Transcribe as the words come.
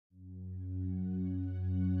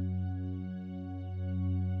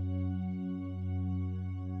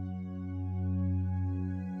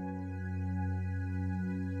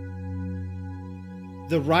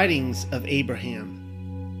The Writings of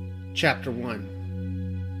Abraham. Chapter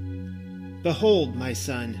 1. Behold, my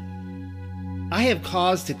son, I have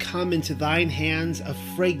caused to come into thine hands a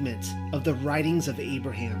fragment of the writings of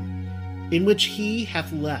Abraham, in which he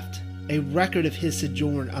hath left a record of his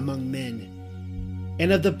sojourn among men,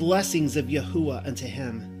 and of the blessings of Yahuwah unto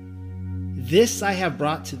him. This I have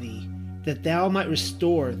brought to thee, that thou might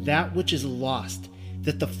restore that which is lost,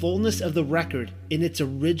 that the fullness of the record in its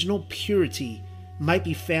original purity might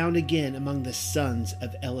be found again among the sons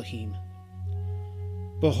of Elohim.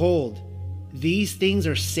 Behold, these things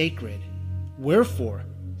are sacred. Wherefore,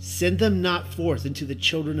 send them not forth into the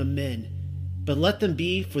children of men, but let them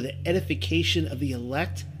be for the edification of the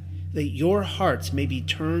elect, that your hearts may be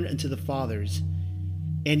turned unto the fathers,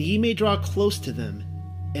 and ye may draw close to them,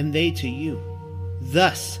 and they to you.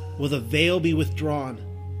 Thus will the veil be withdrawn,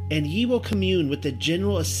 and ye will commune with the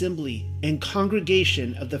general assembly and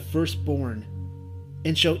congregation of the firstborn,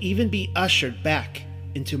 and shall even be ushered back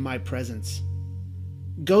into my presence.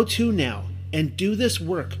 Go to now, and do this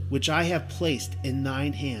work which I have placed in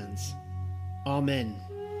thine hands. Amen.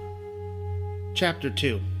 Chapter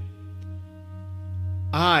 2.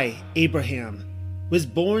 I, Abraham, was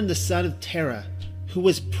born the son of Terah, who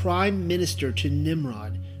was prime minister to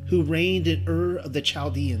Nimrod, who reigned in Ur of the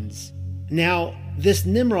Chaldeans. Now, this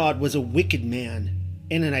Nimrod was a wicked man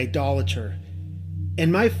and an idolater, and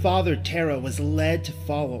my father Terah was led to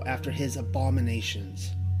follow after his abominations.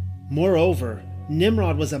 Moreover,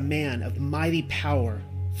 Nimrod was a man of mighty power,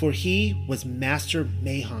 for he was Master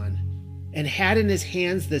Mahan, and had in his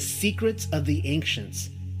hands the secrets of the ancients,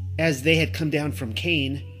 as they had come down from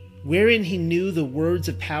Cain, wherein he knew the words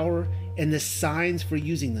of power and the signs for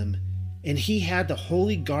using them. And he had the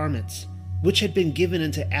holy garments, which had been given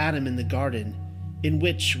unto Adam in the garden, in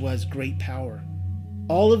which was great power.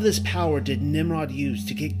 All of this power did Nimrod use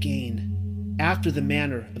to get gain, after the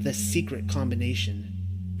manner of the secret combination.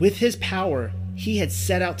 With his power, he had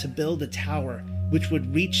set out to build a tower which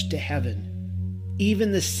would reach to heaven,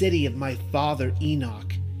 even the city of my father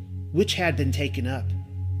Enoch, which had been taken up,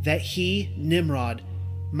 that he, Nimrod,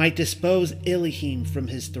 might dispose Elohim from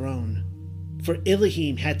his throne. For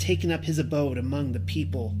Elohim had taken up his abode among the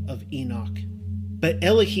people of Enoch. But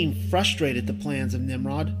Elohim frustrated the plans of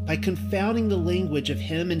Nimrod by confounding the language of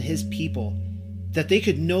him and his people, that they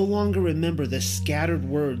could no longer remember the scattered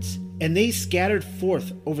words, and they scattered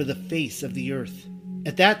forth over the face of the earth.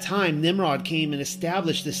 At that time Nimrod came and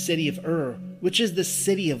established the city of Ur, which is the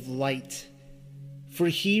city of light. For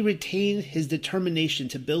he retained his determination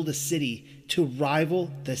to build a city to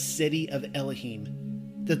rival the city of Elohim,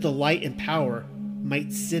 that the light and power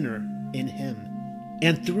might center in him.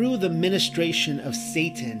 And through the ministration of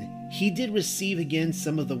Satan, he did receive again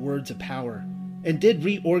some of the words of power, and did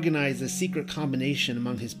reorganize the secret combination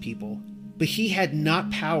among his people. But he had not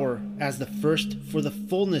power as the first, for the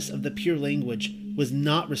fullness of the pure language was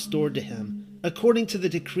not restored to him, according to the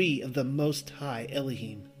decree of the Most High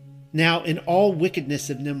Elohim. Now in all wickedness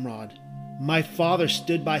of Nimrod, my father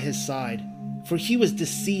stood by his side, for he was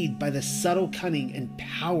deceived by the subtle cunning and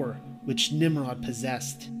power which Nimrod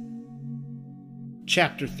possessed.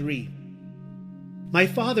 Chapter 3. My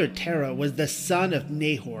father Terah was the son of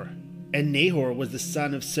Nahor, and Nahor was the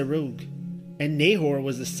son of Serug, and Nahor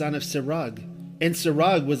was the son of Serug, and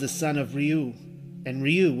Serug was the son of Reu, and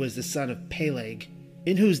Reu was the son of Peleg,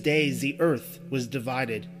 in whose days the earth was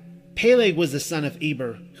divided. Peleg was the son of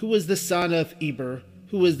Eber, who was the son of Eber,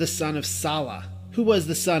 who was the son of Salah, who was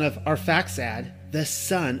the son of Arphaxad, the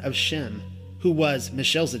son of Shem, who was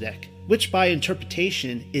Melchizedek, which by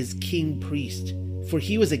interpretation is king-priest, for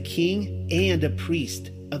he was a king and a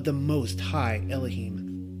priest of the Most High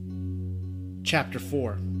Elohim. Chapter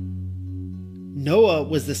 4. Noah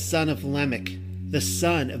was the son of Lamech, the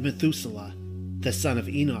son of Methuselah, the son of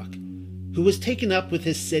Enoch, who was taken up with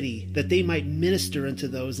his city, that they might minister unto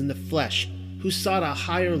those in the flesh who sought a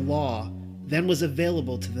higher law than was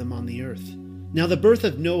available to them on the earth. Now the birth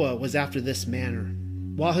of Noah was after this manner.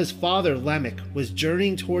 While his father Lamech was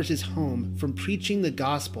journeying towards his home from preaching the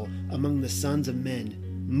gospel among the sons of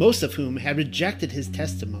men, most of whom had rejected his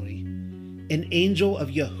testimony, an angel of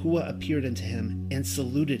Yahuwah appeared unto him and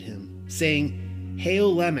saluted him, saying,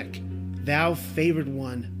 Hail Lamech, thou favored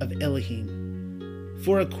one of Elohim.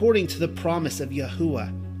 For according to the promise of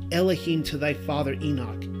Yahuwah, Elohim to thy father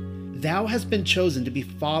Enoch, thou hast been chosen to be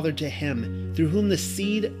father to him, through whom the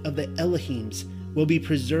seed of the Elohims will be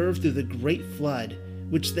preserved through the great flood,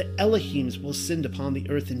 which the Elohims will send upon the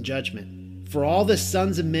earth in judgment. For all the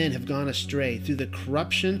sons of men have gone astray through the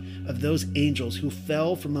corruption of those angels who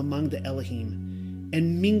fell from among the Elohim,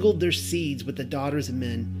 and mingled their seeds with the daughters of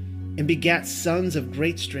men, and begat sons of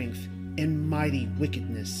great strength, and mighty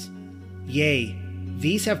wickedness. Yea,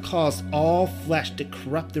 these have caused all flesh to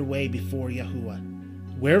corrupt their way before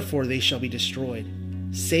Yahuwah. Wherefore they shall be destroyed,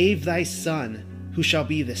 save thy son, who shall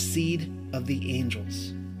be the seed of the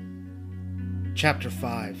angels. Chapter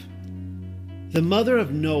 5. The mother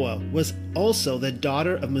of Noah was also the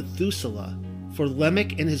daughter of Methuselah, for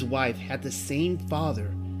Lamech and his wife had the same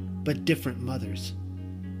father, but different mothers.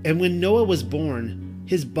 And when Noah was born,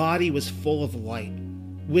 his body was full of light,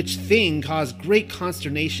 which thing caused great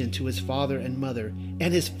consternation to his father and mother,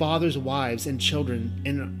 and his father's wives and children,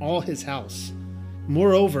 and all his house.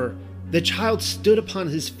 Moreover, the child stood upon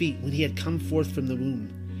his feet when he had come forth from the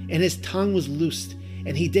womb, and his tongue was loosed,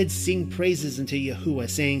 and he did sing praises unto Yahuwah,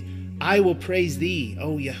 saying, I will praise thee,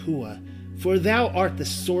 O Yahuwah, for thou art the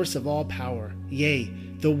source of all power, yea,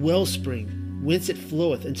 the wellspring, whence it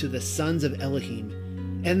floweth into the sons of Elohim.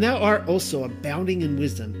 And thou art also abounding in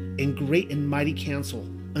wisdom, and great and mighty counsel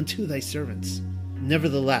unto thy servants.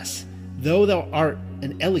 Nevertheless, though thou art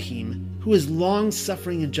an Elohim, who is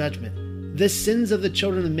long-suffering in judgment, the sins of the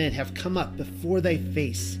children of men have come up before thy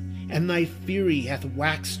face, and thy fury hath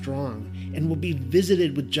waxed strong, and will be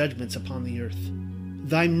visited with judgments upon the earth.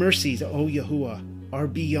 Thy mercies, O Yahuwah, are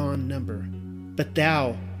beyond number. But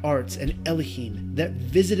thou art an Elohim that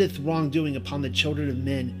visiteth wrongdoing upon the children of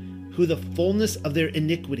men, who the fullness of their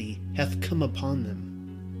iniquity hath come upon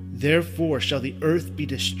them. Therefore shall the earth be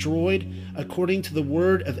destroyed according to the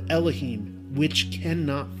word of Elohim, which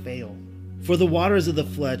cannot fail. For the waters of the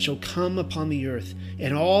flood shall come upon the earth,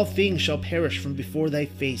 and all things shall perish from before thy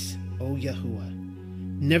face, O Yahuwah.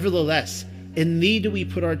 Nevertheless, in thee do we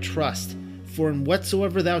put our trust, for in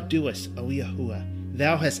whatsoever thou doest, O Yahuwah,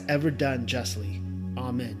 thou hast ever done justly.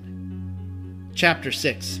 Amen. Chapter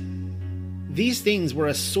 6. These things were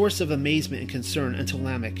a source of amazement and concern unto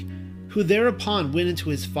Lamech, who thereupon went into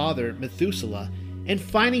his father Methuselah, and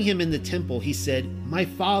finding him in the temple, he said, My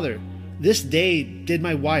father, this day did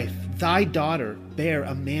my wife, thy daughter, bear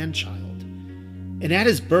a man-child. And at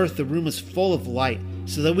his birth the room was full of light,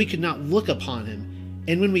 so that we could not look upon him.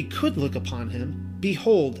 And when we could look upon him,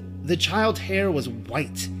 behold, the child's hair was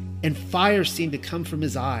white, and fire seemed to come from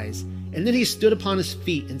his eyes. And then he stood upon his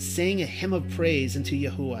feet, and sang a hymn of praise unto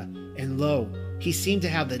Yahuwah. And lo, he seemed to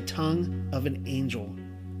have the tongue of an angel.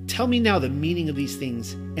 Tell me now the meaning of these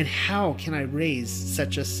things, and how can I raise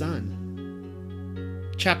such a son?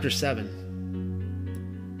 Chapter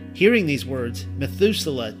 7. Hearing these words,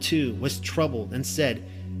 Methuselah too was troubled, and said,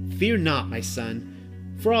 Fear not, my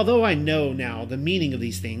son, for although I know now the meaning of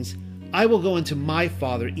these things, I will go unto my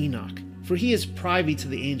father Enoch, for he is privy to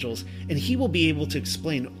the angels, and he will be able to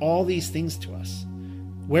explain all these things to us.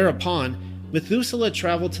 Whereupon Methuselah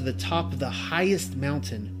traveled to the top of the highest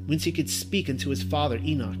mountain, whence he could speak unto his father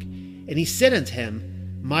Enoch. And he said unto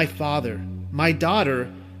him, My father, my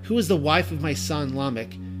daughter, who is the wife of my son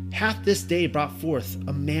Lamech, hath this day brought forth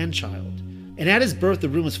a man-child. And at his birth the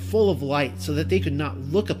room was full of light, so that they could not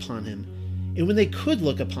look upon him. And when they could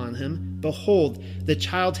look upon him, behold, the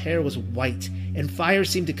child's hair was white, and fire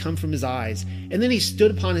seemed to come from his eyes. And then he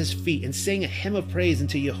stood upon his feet, and sang a hymn of praise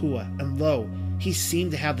unto Yahuwah. And lo, he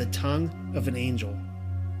seemed to have the tongue of an angel.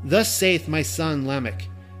 Thus saith my son Lamech,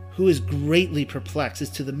 who is greatly perplexed as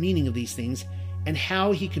to the meaning of these things, and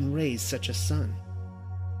how he can raise such a son.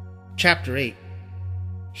 Chapter 8.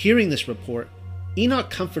 Hearing this report, Enoch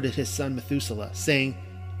comforted his son Methuselah, saying,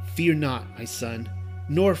 Fear not, my son,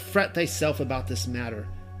 nor fret thyself about this matter.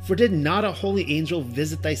 For did not a holy angel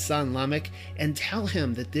visit thy son Lamech, and tell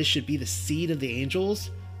him that this should be the seed of the angels?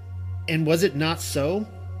 And was it not so?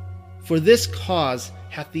 For this cause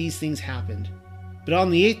hath these things happened. But on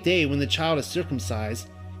the 8th day, when the child is circumcised,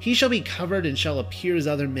 he shall be covered and shall appear as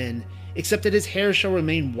other men, except that his hair shall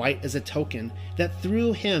remain white as a token, that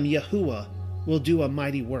through him Yahuwah will do a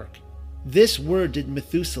mighty work. This word did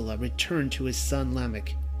Methuselah return to his son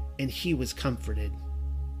Lamech, and he was comforted.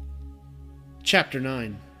 Chapter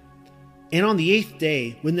 9. And on the 8th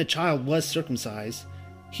day, when the child was circumcised,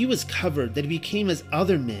 he was covered that he became as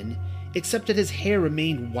other men, except that his hair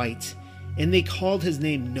remained white, and they called his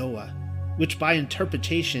name Noah, which by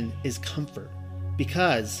interpretation is comfort,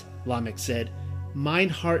 because, Lamech said, Mine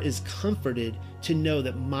heart is comforted to know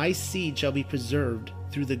that my seed shall be preserved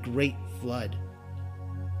through the great flood.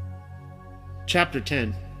 Chapter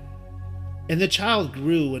 10. And the child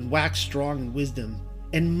grew and waxed strong in wisdom,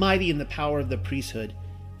 and mighty in the power of the priesthood,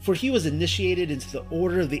 for he was initiated into the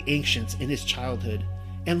order of the ancients in his childhood,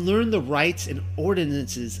 and learned the rites and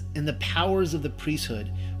ordinances and the powers of the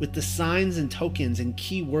priesthood, with the signs and tokens and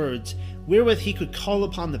key words, wherewith he could call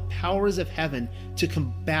upon the powers of heaven to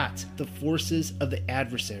combat the forces of the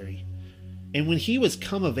adversary. And when he was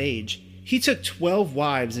come of age, He took 12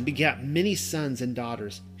 wives and begat many sons and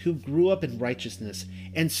daughters, who grew up in righteousness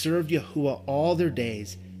and served Yahuwah all their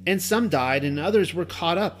days. And some died, and others were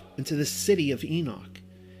caught up into the city of Enoch.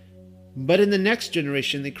 But in the next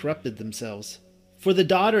generation they corrupted themselves. For the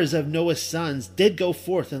daughters of Noah's sons did go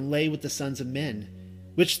forth and lay with the sons of men,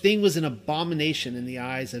 which thing was an abomination in the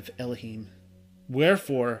eyes of Elohim.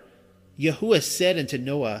 Wherefore Yahuwah said unto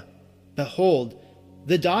Noah, Behold,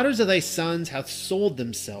 the daughters of thy sons hath sold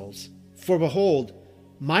themselves. For behold,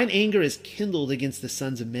 mine anger is kindled against the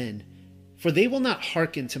sons of men, for they will not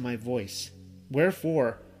hearken to my voice.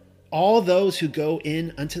 Wherefore all those who go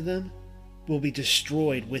in unto them will be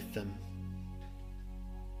destroyed with them.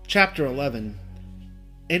 Chapter 11.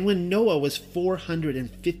 And when Noah was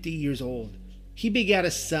 450 years old, he begat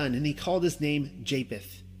a son, and he called his name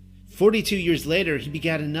Japheth. 42 years later he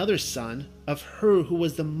begat another son of her who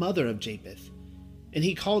was the mother of Japheth, and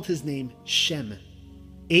he called his name Shem.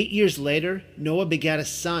 8 years later Noah begat a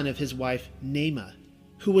son of his wife Naamah,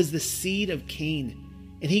 who was the seed of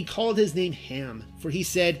Cain, and he called his name Ham, for he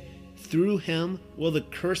said, Through him will the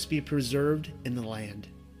curse be preserved in the land.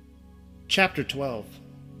 Chapter 12.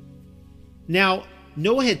 Now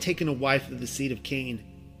Noah had taken a wife of the seed of Cain,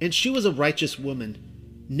 and she was a righteous woman.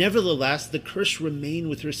 Nevertheless, the curse remained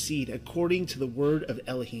with her seed according to the word of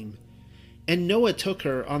Elohim. And Noah took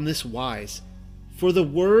her on this wise. For the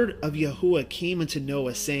word of Yahuwah came unto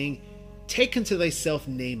Noah, saying, Take unto thyself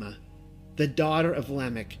Naamah, the daughter of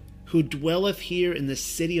Lamech, who dwelleth here in the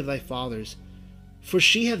city of thy fathers, for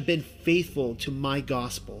she hath been faithful to my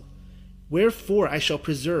gospel. Wherefore I shall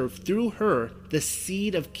preserve through her the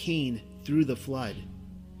seed of Cain through the flood.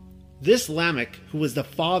 This Lamech, who was the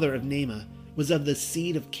father of Naamah, was of the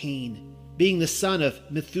seed of Cain, being the son of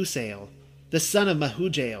Methusael, the son of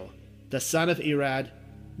Mahujael, the son of Irad,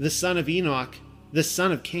 the son of Enoch, the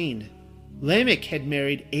son of Cain. Lamech had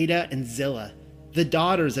married Adah and Zillah, the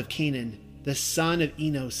daughters of Canaan, the son of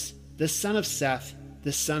Enos, the son of Seth,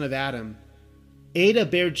 the son of Adam. Adah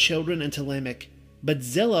bare children unto Lamech, but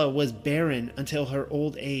Zillah was barren until her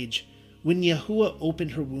old age, when Yahuwah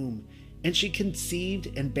opened her womb, and she conceived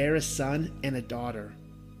and bare a son and a daughter.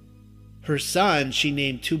 Her son she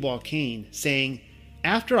named Tubal-Cain, saying,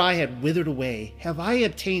 After I had withered away, have I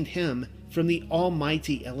obtained him from the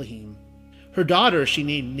Almighty Elohim. Her daughter she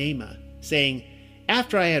named Naamah, saying,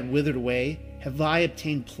 After I had withered away, have I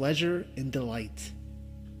obtained pleasure and delight.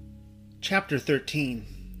 Chapter 13.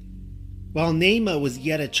 While Naamah was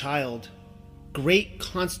yet a child, great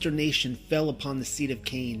consternation fell upon the seed of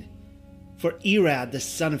Cain. For Irad, the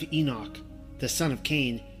son of Enoch, the son of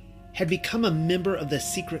Cain, had become a member of the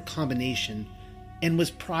secret combination, and was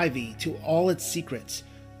privy to all its secrets,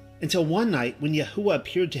 until one night when Yahuwah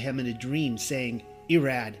appeared to him in a dream, saying,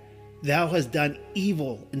 Irad, thou hast done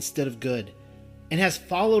evil instead of good, and hast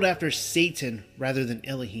followed after Satan rather than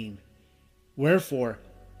Elohim. Wherefore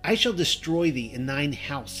I shall destroy thee in thine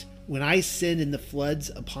house, when I send in the floods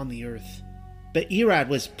upon the earth. But Irad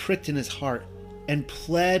was pricked in his heart, and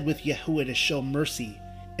pled with Yahuwah to show mercy,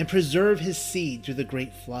 and preserve his seed through the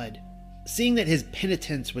great flood. Seeing that his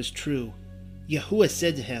penitence was true, Yahuwah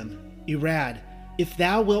said to him, Irad, if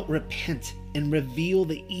thou wilt repent and reveal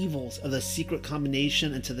the evils of the secret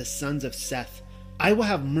combination unto the sons of Seth, I will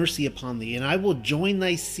have mercy upon thee, and I will join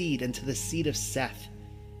thy seed unto the seed of Seth,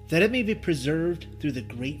 that it may be preserved through the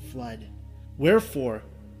great flood. Wherefore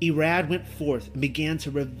Irad went forth and began to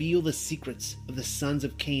reveal the secrets of the sons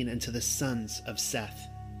of Cain unto the sons of Seth.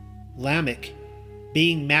 Lamech,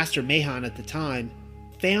 being master Mahan at the time,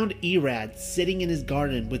 found Irad sitting in his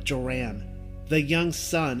garden with Joram, the young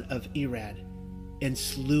son of Irad, and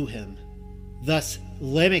slew him. Thus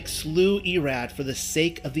Lamech slew Irad for the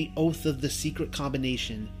sake of the oath of the secret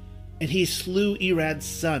combination, and he slew Irad's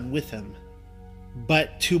son with him.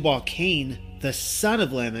 But Tubal-Cain, the son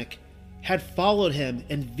of Lamech, had followed him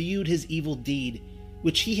and viewed his evil deed,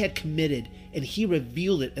 which he had committed, and he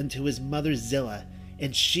revealed it unto his mother Zillah,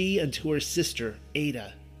 and she unto her sister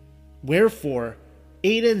Adah. Wherefore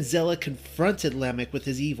Adah and Zillah confronted Lamech with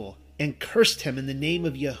his evil, and cursed him in the name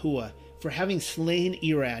of Yahuwah for having slain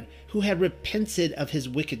Irad, who had repented of his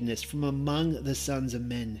wickedness from among the sons of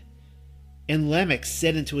men. And Lamech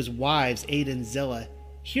said unto his wives Adah and Zillah,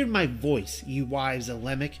 Hear my voice, ye wives of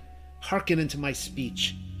Lamech, hearken unto my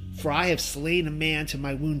speech. For I have slain a man to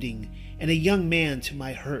my wounding, and a young man to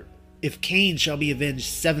my hurt. If Cain shall be avenged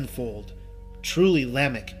sevenfold, truly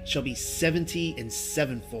Lamech shall be 70 and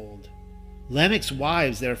sevenfold. Lamech's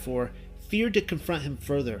wives, therefore, feared to confront him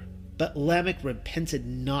further, but Lamech repented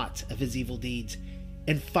not of his evil deeds,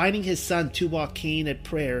 and finding his son Tubal-Cain at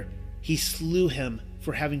prayer, he slew him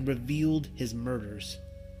for having revealed his murders.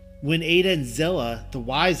 When Ada and Zillah, the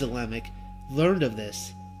wives of Lamech, learned of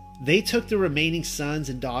this, they took the remaining sons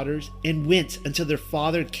and daughters and went unto their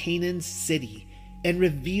father Canaan's city, and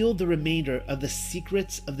revealed the remainder of the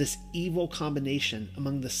secrets of this evil combination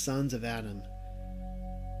among the sons of Adam.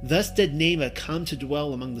 Thus did Naamah come to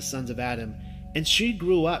dwell among the sons of Adam, and she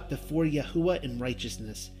grew up before Yahuwah in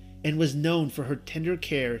righteousness, and was known for her tender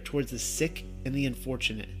care towards the sick and the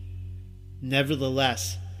unfortunate.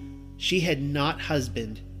 Nevertheless, she had not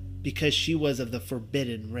husband, because she was of the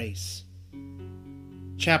forbidden race.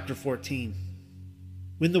 Chapter 14.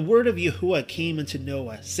 When the word of Yahuwah came unto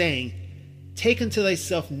Noah, saying, Take unto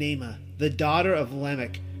thyself Naamah, the daughter of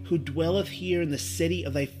Lamech, who dwelleth here in the city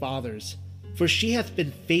of thy fathers, for she hath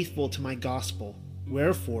been faithful to my gospel.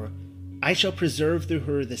 Wherefore I shall preserve through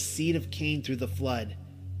her the seed of Cain through the flood.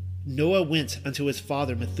 Noah went unto his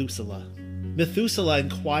father Methuselah. Methuselah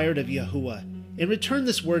inquired of Yahuwah, and returned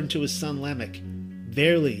this word unto his son Lamech.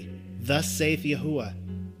 Verily, thus saith Yahuwah,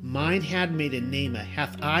 Mine handmaiden Naamah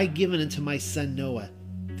hath I given unto my son Noah,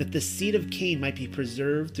 that the seed of Cain might be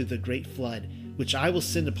preserved through the great flood, which I will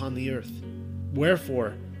send upon the earth.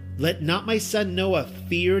 Wherefore, let not my son Noah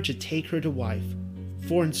fear to take her to wife,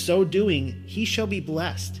 for in so doing he shall be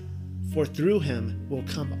blessed, for through him will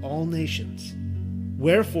come all nations.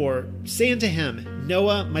 Wherefore, say unto him,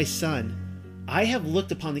 Noah, my son, I have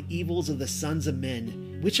looked upon the evils of the sons of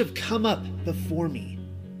men, which have come up before me.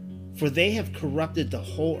 For they have corrupted the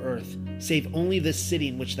whole earth, save only this city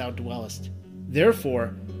in which thou dwellest.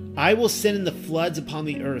 Therefore, I will send in the floods upon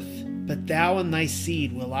the earth, but thou and thy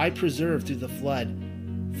seed will I preserve through the flood.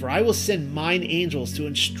 For I will send mine angels to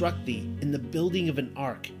instruct thee in the building of an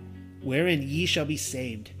ark, wherein ye shall be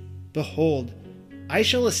saved. Behold, I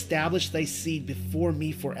shall establish thy seed before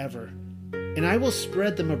me forever, and I will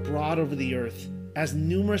spread them abroad over the earth, as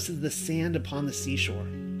numerous as the sand upon the seashore.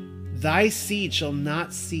 Thy seed shall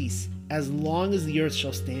not cease as long as the earth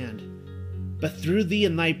shall stand. But through thee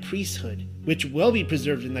and thy priesthood, which will be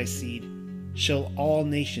preserved in thy seed, shall all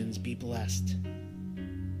nations be blessed.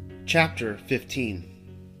 Chapter 15.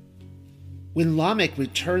 When Lamech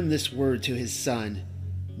returned this word to his son,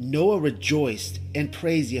 Noah rejoiced and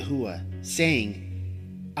praised Yahuwah,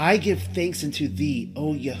 saying, I give thanks unto thee,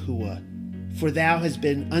 O Yahuwah, for thou hast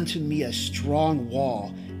been unto me a strong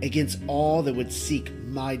wall against all that would seek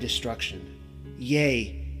my destruction.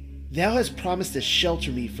 Yea, thou hast promised to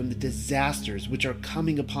shelter me from the disasters which are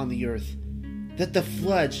coming upon the earth, that the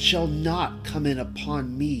floods shall not come in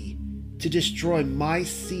upon me to destroy my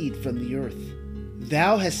seed from the earth.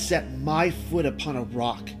 Thou hast set my foot upon a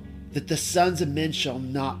rock, that the sons of men shall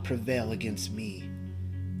not prevail against me.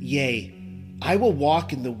 Yea, I will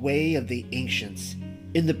walk in the way of the ancients,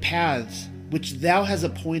 in the paths which thou hast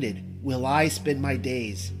appointed will I spend my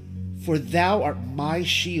days, for thou art my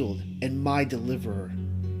shield and my deliverer,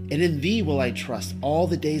 and in thee will I trust all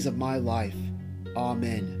the days of my life.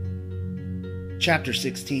 Amen. Chapter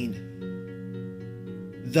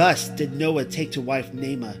 16. Thus did Noah take to wife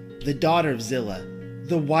Naamah, the daughter of Zillah,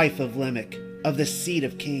 the wife of Lamech, of the seed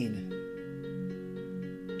of Cain.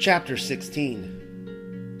 Chapter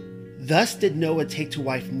 16. Thus did Noah take to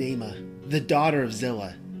wife Naamah, the daughter of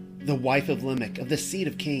Zillah, the wife of Lamech, of the seed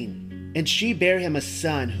of Cain. And she bare him a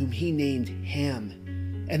son, whom he named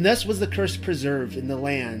Ham. And thus was the curse preserved in the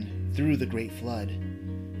land through the great flood.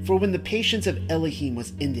 For when the patience of Elohim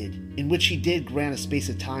was ended, in which he did grant a space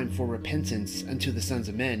of time for repentance unto the sons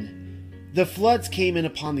of men, the floods came in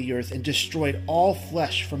upon the earth and destroyed all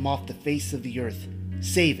flesh from off the face of the earth,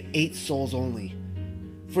 save 8 souls only.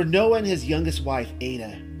 For Noah and his youngest wife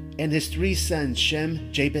Ada, and his 3 sons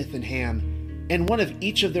Shem, Japheth, and Ham, and one of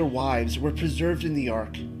each of their wives were preserved in the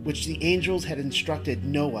ark, which the angels had instructed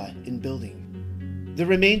Noah in building. The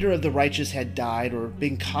remainder of the righteous had died or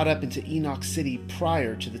been caught up into Enoch's city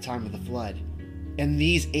prior to the time of the flood, and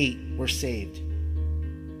these 8 were saved.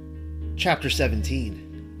 Chapter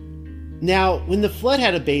 17. Now, when the flood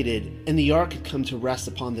had abated, and the ark had come to rest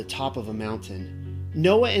upon the top of a mountain,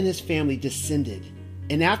 Noah and his family descended,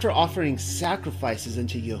 and after offering sacrifices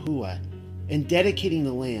unto Yahuwah, and dedicating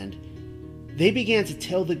the land, they began to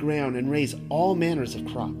till the ground and raise all manners of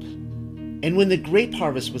crop. And when the grape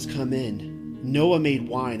harvest was come in, Noah made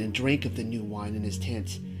wine and drank of the new wine in his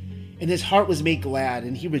tent. And his heart was made glad,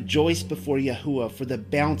 and he rejoiced before Yahuwah for the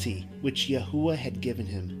bounty which Yahuwah had given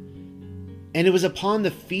him. And it was upon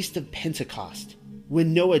the feast of Pentecost,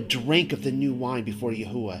 when Noah drank of the new wine before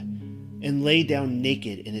Yahuwah, and lay down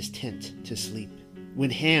naked in his tent to sleep. When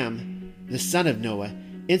Ham, the son of Noah,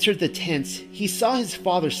 entered the tent, he saw his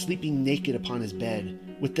father sleeping naked upon his bed,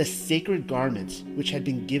 with the sacred garments which had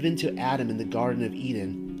been given to Adam in the Garden of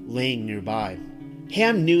Eden laying nearby.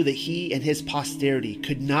 Ham knew that he and his posterity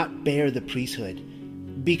could not bear the priesthood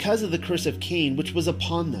because of the curse of Cain which was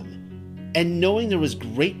upon them. And knowing there was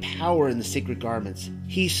great power in the sacred garments,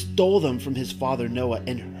 he stole them from his father Noah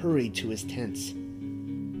and hurried to his tents.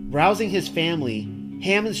 Rousing his family,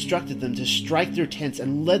 Ham instructed them to strike their tents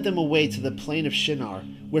and led them away to the plain of Shinar,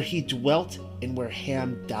 where he dwelt and where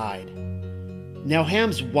Ham died. Now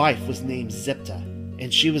Ham's wife was named Ziptah,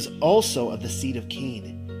 and she was also of the seed of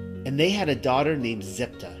Cain, and they had a daughter named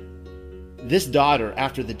Ziptah. This daughter,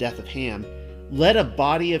 after the death of Ham, led a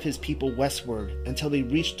body of his people westward until they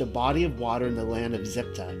reached a body of water in the land of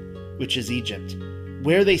Ziptah, which is Egypt,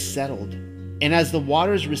 where they settled. And as the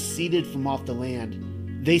waters receded from off the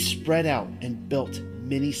land, they spread out and built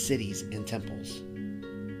many cities and temples.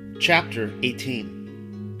 Chapter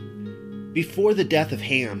 18. Before the death of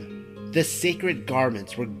Ham, the sacred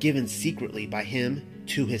garments were given secretly by him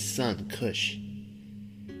to his son Cush.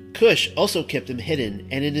 Cush also kept them hidden,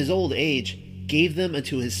 and in his old age gave them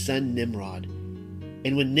unto his son Nimrod.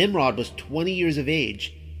 And when Nimrod was 20 years of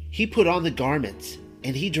age, he put on the garments,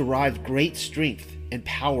 and he derived great strength and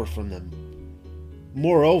power from them.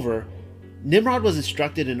 Moreover, Nimrod was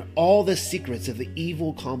instructed in all the secrets of the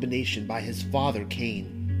evil combination by his father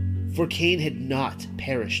Cain, for Cain had not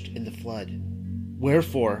perished in the flood.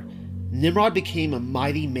 Wherefore, Nimrod became a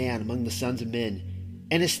mighty man among the sons of men,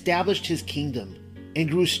 and established his kingdom, and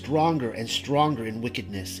grew stronger and stronger in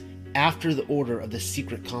wickedness, after the order of the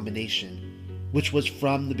secret combination, which was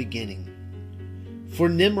from the beginning. For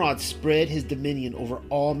Nimrod spread his dominion over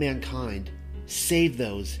all mankind, save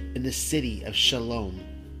those in the city of Shalom.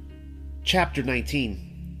 Chapter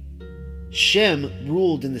 19. Shem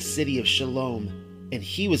ruled in the city of Shalom, and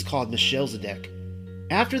he was called Melchizedek.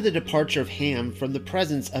 After the departure of Ham from the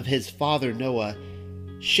presence of his father Noah,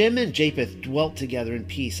 Shem and Japheth dwelt together in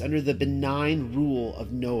peace under the benign rule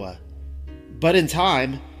of Noah. But in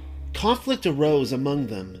time, conflict arose among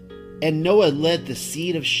them, and Noah led the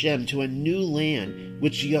seed of Shem to a new land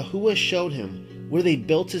which Yahuwah showed him, where they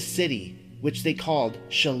built a city which they called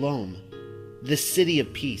Shalom, the city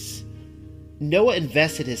of peace. Noah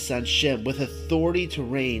invested his son Shem with authority to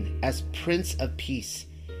reign as Prince of Peace,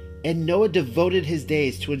 and Noah devoted his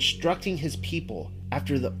days to instructing his people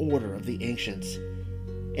after the order of the ancients.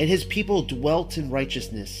 And his people dwelt in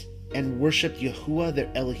righteousness, and worshipped Yahuwah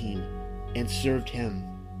their Elohim, and served him.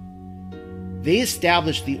 They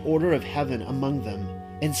established the order of heaven among them,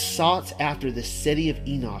 and sought after the city of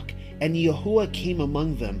Enoch, and Yahuwah came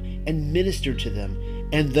among them, and ministered to them,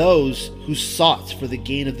 and those who sought for the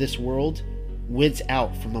gain of this world went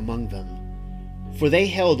out from among them. For they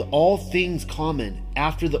held all things common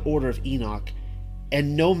after the order of Enoch,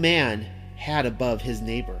 and no man had above his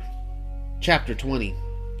neighbor. Chapter 20.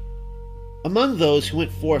 Among those who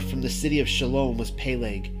went forth from the city of Shalom was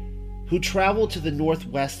Peleg, who traveled to the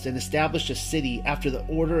northwest and established a city after the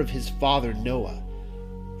order of his father Noah.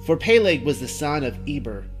 For Peleg was the son of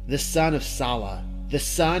Eber, the son of Salah, the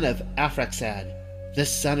son of Arphaxad, the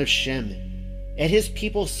son of Shem. And his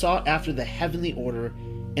people sought after the heavenly order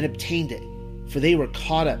and obtained it, for they were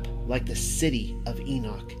caught up like the city of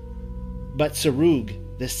Enoch. But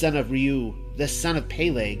Serug, the son of Reu, the son of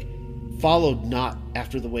Peleg, followed not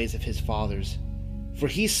after the ways of his fathers, for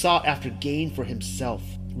he sought after gain for himself.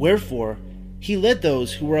 Wherefore he led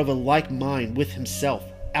those who were of a like mind with himself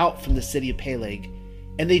out from the city of Peleg,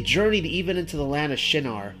 and they journeyed even into the land of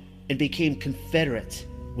Shinar, and became confederate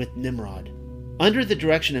with Nimrod. Under the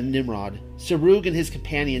direction of Nimrod, Serug and his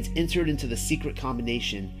companions entered into the secret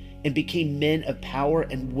combination, and became men of power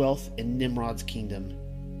and wealth in Nimrod's kingdom.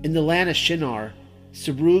 In the land of Shinar,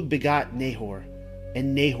 Serug begot Nahor,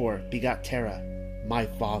 and Nahor begot Terah, my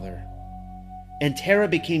father. And Terah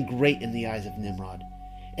became great in the eyes of Nimrod,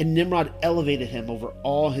 and Nimrod elevated him over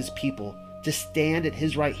all his people to stand at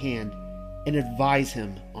his right hand and advise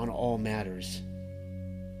him on all matters.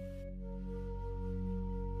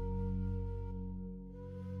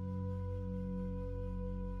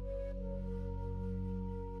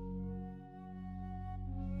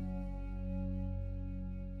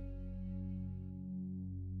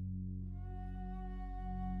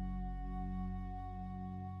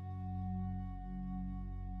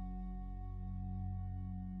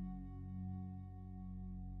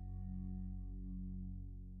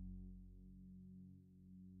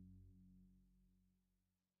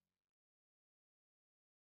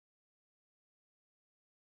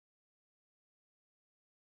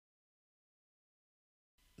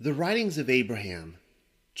 The Writings of Abraham,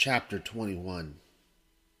 chapter 21.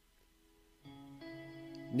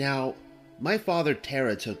 Now, my father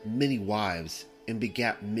Terah took many wives and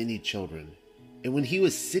begat many children. And when he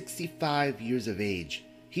was 65 years of age,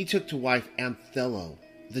 he took to wife Amthello,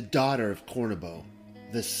 the daughter of Cornabo,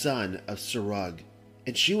 the son of Serug,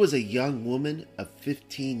 and she was a young woman of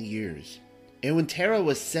 15 years. And when Terah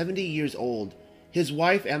was 70 years old, his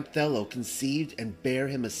wife Amthello conceived and bare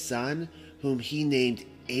him a son, whom he named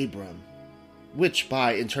Abram, which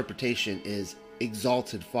by interpretation is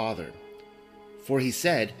exalted father. For he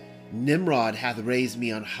said, Nimrod hath raised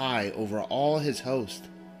me on high over all his host.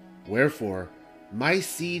 Wherefore, my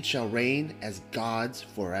seed shall reign as gods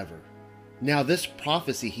forever. Now this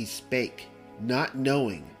prophecy he spake, not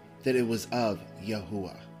knowing that it was of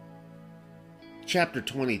Yahuwah. Chapter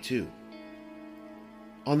 22.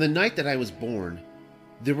 On the night that I was born,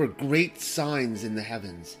 there were great signs in the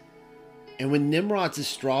heavens. And when Nimrod's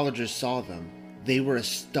astrologers saw them, they were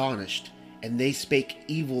astonished, and they spake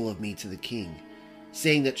evil of me to the king,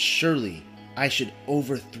 saying that surely I should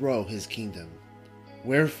overthrow his kingdom.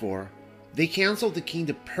 Wherefore, they counseled the king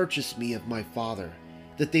to purchase me of my father,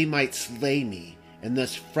 that they might slay me, and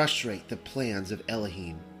thus frustrate the plans of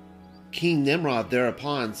Elohim. King Nimrod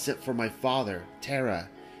thereupon sent for my father, Terah,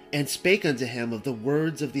 and spake unto him of the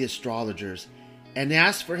words of the astrologers, and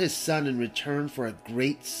asked for his son in return for a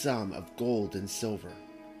great sum of gold and silver.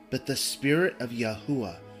 But the spirit of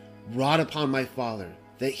Yahuwah wrought upon my father,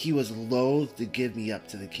 that he was loath to give me up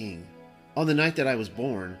to the king. On the night that I was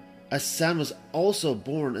born, a son was also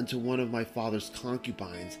born unto one of my father's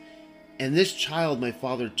concubines, and this child my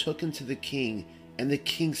father took unto the king, and the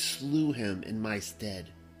king slew him in my stead.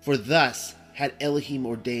 For thus had Elohim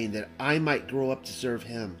ordained that I might grow up to serve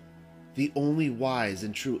him, the only wise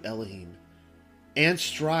and true Elohim, and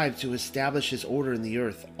strive to establish his order in the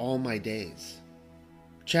earth all my days.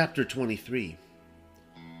 Chapter 23.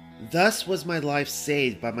 Thus was my life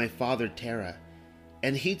saved by my father Terah,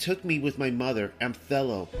 and he took me with my mother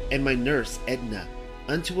Amthello and my nurse Edna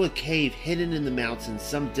unto a cave hidden in the mountains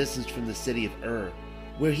some distance from the city of Ur,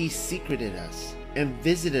 where he secreted us, and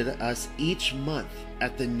visited us each month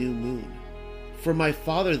at the new moon. For my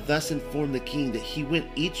father thus informed the king that he went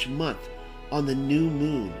each month on the new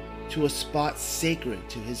moon to a spot sacred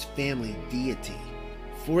to his family deity.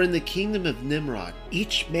 For in the kingdom of Nimrod,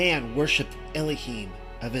 each man worshipped Elohim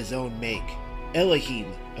of his own make,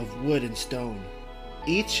 Elohim of wood and stone,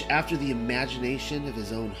 each after the imagination of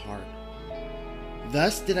his own heart.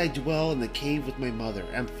 Thus did I dwell in the cave with my mother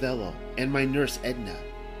Amthello and my nurse Edna,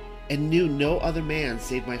 and knew no other man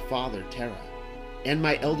save my father Terah, and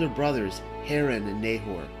my elder brothers Haran and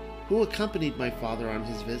Nahor, who accompanied my father on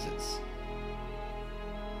his visits.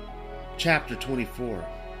 Chapter 24.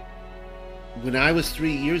 When I was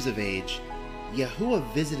 3 years of age,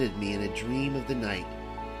 Yahuwah visited me in a dream of the night,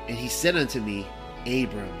 and he said unto me,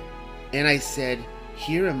 Abram. And I said,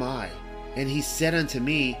 Here am I. And he said unto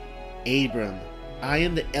me, Abram, I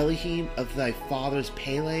am the Elohim of thy fathers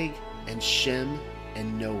Peleg, and Shem,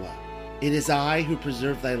 and Noah. It is I who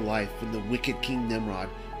preserved thy life when the wicked king Nimrod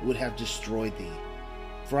would have destroyed thee.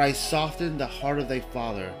 For I softened the heart of thy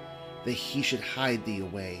father, that he should hide thee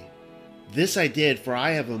away. This I did, for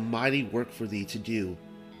I have a mighty work for thee to do,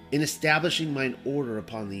 in establishing mine order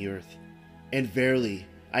upon the earth. And verily,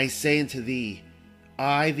 I say unto thee,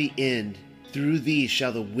 I the end, through thee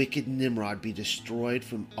shall the wicked Nimrod be destroyed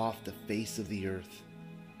from off the face of the earth.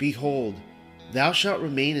 Behold, thou shalt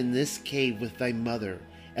remain in this cave with thy mother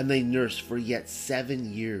and thy nurse for yet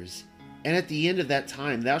 7 years. And at the end of that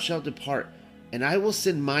time thou shalt depart, and I will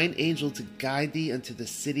send mine angel to guide thee unto the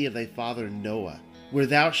city of thy father Noah, where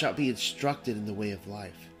thou shalt be instructed in the way of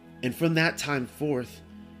life. And from that time forth,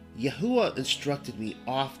 Yahuwah instructed me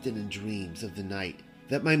often in dreams of the night,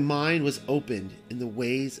 that my mind was opened in the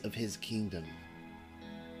ways of his kingdom.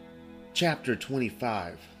 Chapter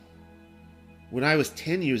 25. When I was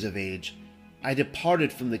 10 years of age, I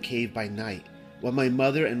departed from the cave by night, while my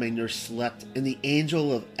mother and my nurse slept, and the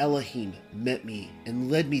angel of Elohim met me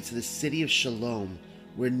and led me to the city of Shalom,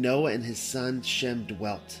 where Noah and his son Shem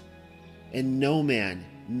dwelt. And no man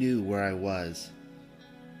knew where I was.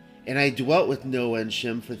 And I dwelt with Noah and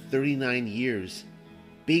Shem for 39 years,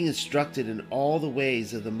 being instructed in all the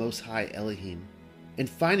ways of the Most High Elohim, and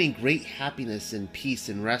finding great happiness and peace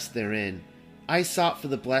and rest therein. I sought for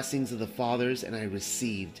the blessings of the fathers, and I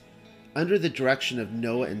received, under the direction of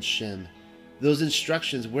Noah and Shem, those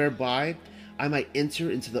instructions whereby I might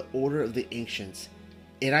enter into the order of the ancients,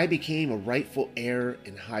 and I became a rightful heir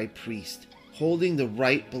and high priest, holding the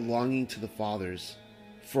right belonging to the fathers.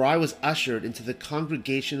 For I was ushered into the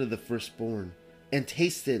congregation of the firstborn, and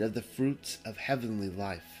tasted of the fruits of heavenly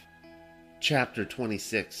life. Chapter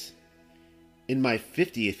 26. In my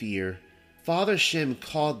 50th year, Father Shem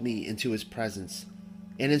called me into his presence,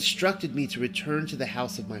 and instructed me to return to the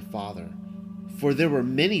house of my father. For there were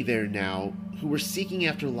many there now who were seeking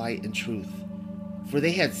after light and truth. For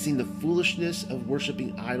they had seen the foolishness of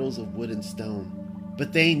worshipping idols of wood and stone,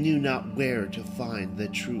 but they knew not where to find the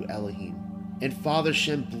true Elohim. And Father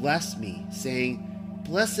Shem blessed me, saying,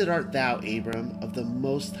 Blessed art thou, Abram, of the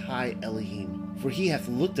Most High Elohim, for he hath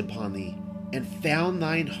looked upon thee, and found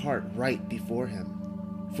thine heart right before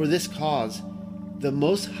him. For this cause the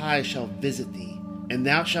Most High shall visit thee, and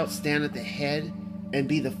thou shalt stand at the head, and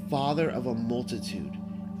be the father of a multitude,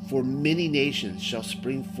 for many nations shall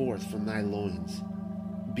spring forth from thy loins.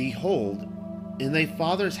 Behold, in thy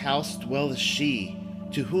father's house dwelleth she,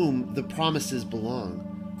 to whom the promises belong,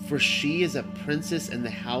 for she is a princess in the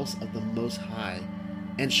house of the Most High,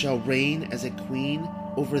 and shall reign as a queen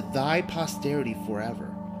over thy posterity forever.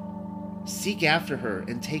 Seek after her,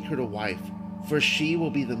 and take her to wife, for she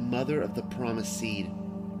will be the mother of the promised seed.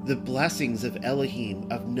 The blessings of Elohim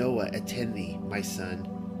of Noah attend thee, my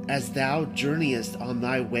son, as thou journeyest on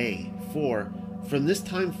thy way, for from this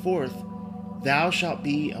time forth thou shalt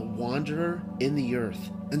be a wanderer in the earth,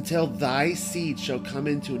 until thy seed shall come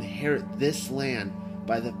in to inherit this land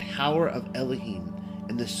by the power of Elohim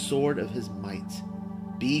and the sword of his might.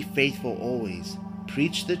 Be faithful always,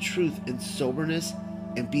 preach the truth in soberness,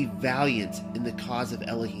 and be valiant in the cause of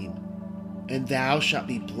Elohim, and thou shalt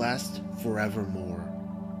be blessed forevermore.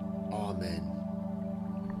 Amen.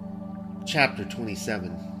 Chapter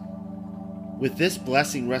 27. With this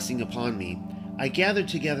blessing resting upon me, I gathered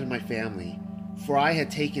together my family, for I had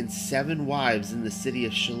taken 7 wives in the city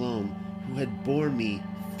of Shalom, who had borne me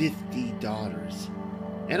 50 daughters.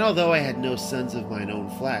 And although I had no sons of mine own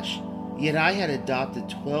flesh, yet I had adopted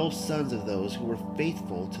 12 sons of those who were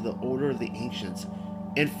faithful to the order of the ancients,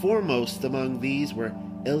 and foremost among these were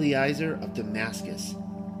Eliezer of Damascus,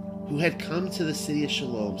 who had come to the city of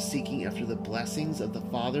Shalom seeking after the blessings of the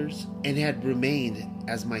fathers, and had remained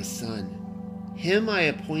as my son. Him I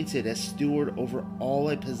appointed as steward over all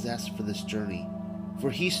I possessed for this journey, for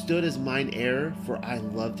he stood as mine heir, for I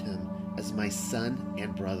loved him as my son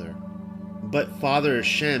and brother. But Father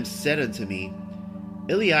Shem said unto me,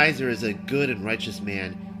 Eliezer is a good and righteous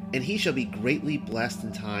man, and he shall be greatly blessed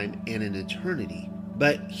in time and in eternity.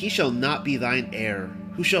 But he shall not be thine heir,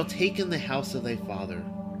 who shall take in the house of thy father.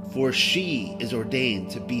 For she is ordained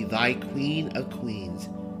to be thy queen of queens,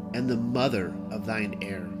 and the mother of thine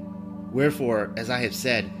heir. Wherefore, as I have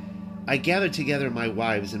said, I gathered together my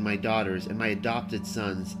wives and my daughters and my adopted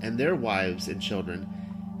sons and their wives and children,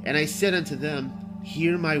 and I said unto them,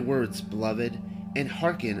 Hear my words, beloved, and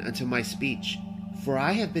hearken unto my speech. For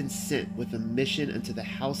I have been sent with a mission unto the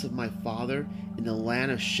house of my father in the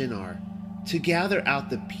land of Shinar, to gather out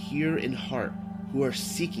the pure in heart, who are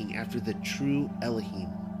seeking after the true Elohim.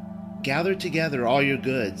 Gather together all your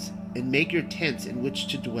goods, and make your tents in which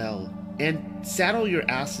to dwell, and saddle your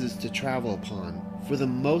asses to travel upon. For the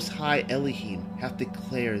Most High Elohim hath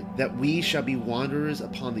declared that we shall be wanderers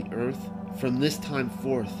upon the earth from this time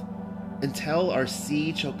forth, until our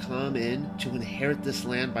seed shall come in to inherit this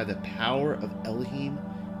land by the power of Elohim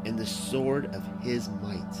and the sword of his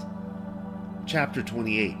might. Chapter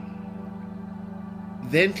 28.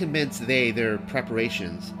 Then commenced they their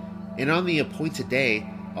preparations, and on the appointed day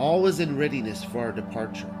all was in readiness for our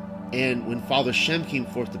departure. And when Father Shem came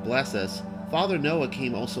forth to bless us, Father Noah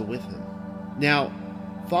came also with him. Now,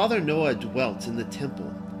 Father Noah dwelt in the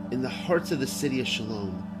temple, in the hearts of the city of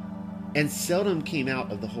Shalom, and seldom came out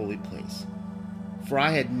of the holy place, for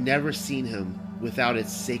I had never seen him without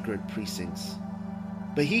its sacred precincts.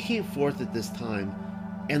 But he came forth at this time,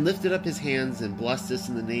 and lifted up his hands and blessed us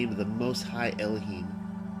in the name of the Most High Elohim,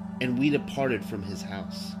 and we departed from his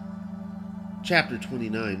house. Chapter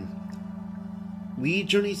 29. We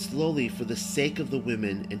journeyed slowly for the sake of the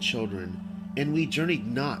women and children, and we journeyed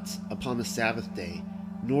not upon the Sabbath day,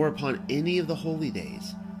 nor upon any of the holy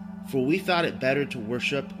days, for we thought it better to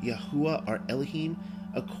worship Yahuwah our Elohim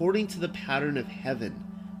according to the pattern of heaven,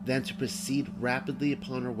 than to proceed rapidly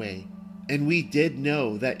upon our way. And we did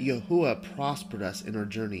know that Yahuwah prospered us in our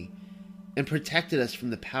journey, and protected us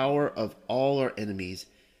from the power of all our enemies,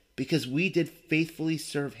 because we did faithfully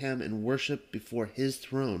serve him and worship before his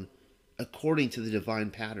throne, according to the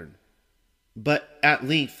divine pattern. But at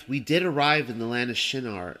length we did arrive in the land of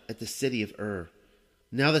Shinar, at the city of Ur.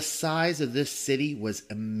 Now the size of this city was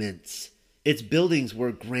immense. Its buildings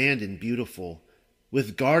were grand and beautiful,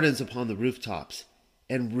 with gardens upon the rooftops,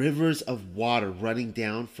 and rivers of water running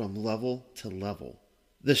down from level to level.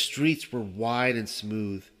 The streets were wide and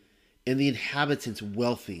smooth, and the inhabitants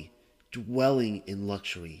wealthy, dwelling in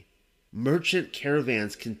luxury. Merchant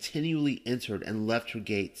caravans continually entered and left her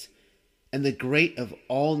gates, and the great of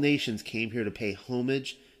all nations came here to pay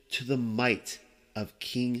homage to the might of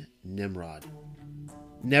King Nimrod.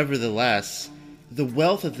 Nevertheless, the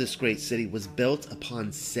wealth of this great city was built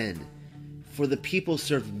upon sin, for the people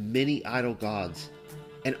served many idol gods,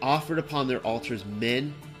 and offered upon their altars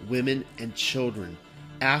men, women, and children,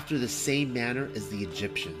 after the same manner as the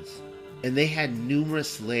Egyptians. And they had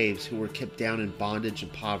numerous slaves who were kept down in bondage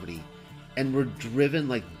and poverty, and were driven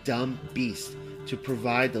like dumb beasts to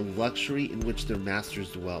provide the luxury in which their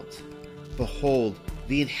masters dwelt. Behold,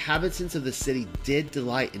 the inhabitants of the city did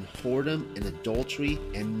delight in whoredom and adultery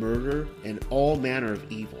and murder and all manner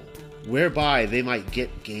of evil, whereby they might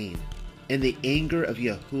get gain. And the anger of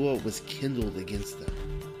Yahuwah was kindled against them.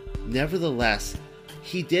 Nevertheless,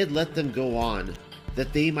 he did let them go on,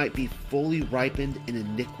 that they might be fully ripened in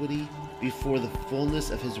iniquity before the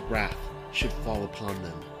fullness of his wrath should fall upon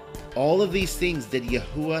them. All of these things did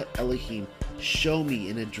Yahuwah Elohim show me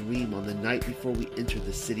in a dream on the night before we entered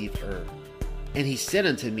the city of Ur. And he said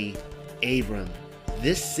unto me, Abram,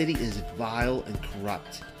 this city is vile and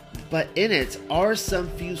corrupt, but in it are some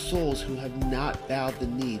few souls who have not bowed the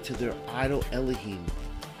knee to their idol Elohim,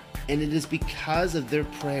 and it is because of their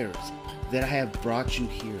prayers that I have brought you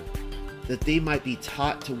here, that they might be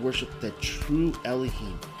taught to worship the true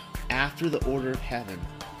Elohim after the order of heaven,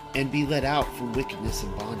 and be let out from wickedness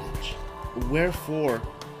and bondage. Wherefore,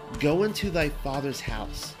 go into thy father's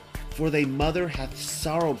house, for thy mother hath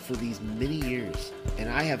sorrowed for these many years, and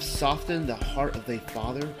I have softened the heart of thy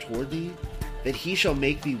father toward thee, that he shall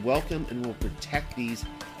make thee welcome and will protect thee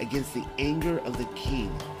against the anger of the king,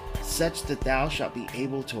 such that thou shalt be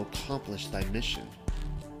able to accomplish thy mission.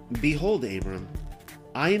 Behold, Abram,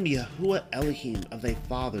 I am Yahuwah Elohim of thy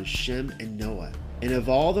fathers Shem and Noah, and of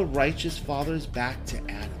all the righteous fathers back to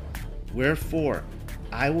Adam. Wherefore,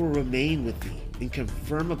 I will remain with thee, and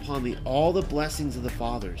confirm upon thee all the blessings of the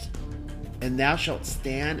fathers, and thou shalt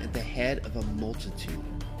stand at the head of a multitude.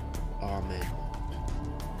 Amen.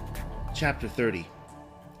 Chapter 30.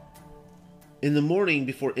 In the morning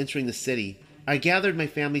before entering the city, I gathered my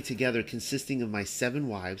family together, consisting of my 7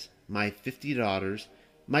 wives, my 50 daughters,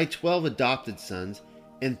 my 12 adopted sons,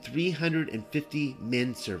 and 350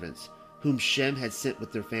 men servants, whom Shem had sent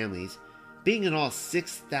with their families, being in all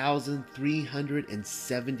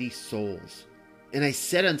 6,370 souls. And I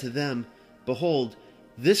said unto them, Behold,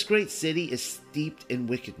 this great city is steeped in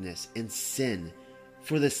wickedness and sin,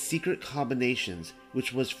 for the secret combinations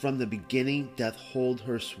which was from the beginning doth hold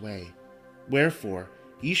her sway. Wherefore,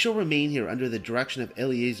 ye shall remain here under the direction of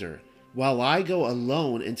Eliezer, while I go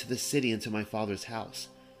alone into the city into my father's house.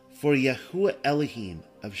 For Yahuwah Elohim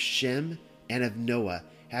of Shem and of Noah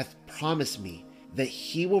hath promised me that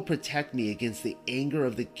he will protect me against the anger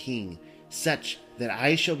of the king, such that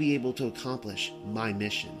I shall be able to accomplish my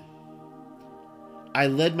mission. I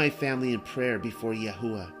led my family in prayer before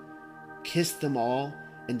Yahuwah, kissed them all,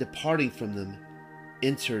 and departing from them,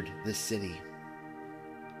 entered the city.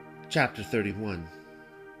 Chapter 31.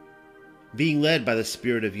 Being led by the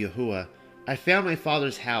Spirit of Yahuwah, I found my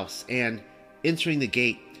father's house, and, entering the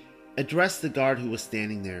gate, addressed the guard who was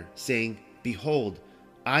standing there, saying, Behold,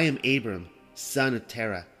 I am Abram, son of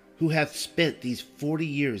Terah, who hath spent these 40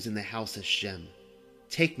 years in the house of Shem.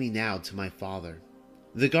 Take me now to my father.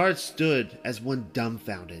 The guard stood as one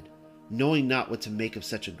dumbfounded, knowing not what to make of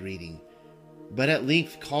such a greeting, but at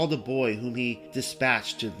length called a boy whom he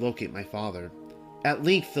dispatched to locate my father. At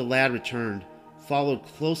length the lad returned, followed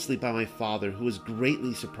closely by my father, who was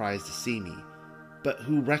greatly surprised to see me, but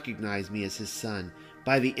who recognized me as his son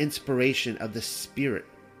by the inspiration of the Spirit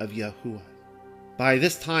of Yahuwah. By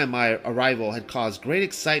this time my arrival had caused great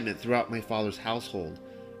excitement throughout my father's household,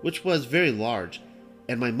 which was very large,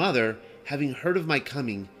 and my mother, having heard of my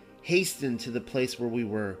coming, hastened to the place where we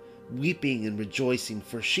were, weeping and rejoicing,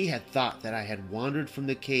 for she had thought that I had wandered from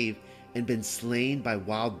the cave and been slain by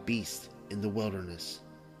wild beasts in the wilderness.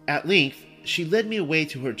 At length she led me away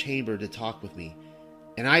to her chamber to talk with me,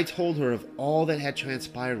 and I told her of all that had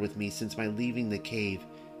transpired with me since my leaving the cave,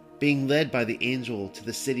 being led by the angel to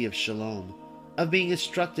the city of Shalom, of being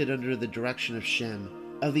instructed under the direction of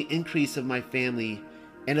Shem, of the increase of my family,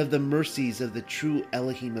 and of the mercies of the true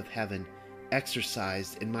Elohim of heaven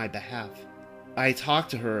exercised in my behalf. I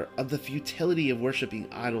talked to her of the futility of worshipping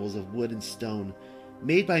idols of wood and stone,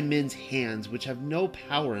 made by men's hands which have no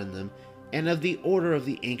power in them, and of the order of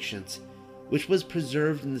the ancients, which was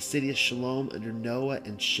preserved in the city of Shalom under Noah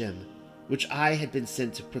and Shem, which I had been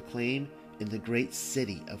sent to proclaim in the great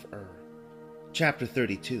city of Ur. Chapter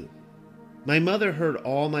 32. My mother heard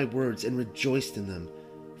all my words and rejoiced in them,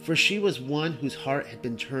 for she was one whose heart had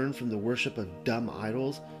been turned from the worship of dumb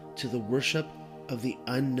idols to the worship of the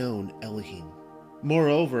unknown Elohim.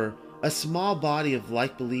 Moreover, A small body of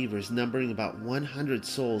like believers numbering about 100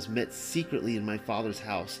 souls met secretly in my father's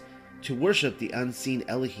house to worship the unseen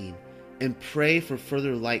Elohim and pray for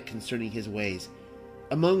further light concerning his ways,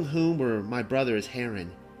 among whom were my brothers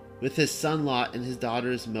Haran, with his son Lot and his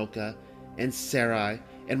daughters Milcah and Sarai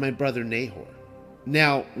and my brother Nahor.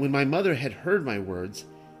 Now, when my mother had heard my words,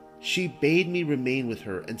 she bade me remain with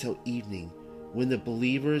her until evening, when the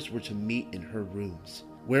believers were to meet in her rooms.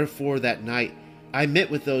 Wherefore that night I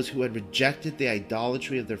met with those who had rejected the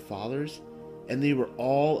idolatry of their fathers, and they were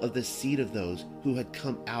all of the seed of those who had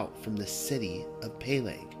come out from the city of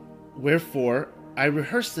Peleg. Wherefore I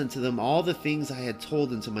rehearsed unto them all the things I had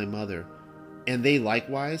told unto my mother, and they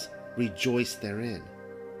likewise rejoiced therein.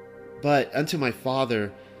 But unto my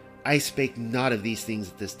father I spake not of these things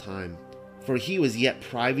at this time, for he was yet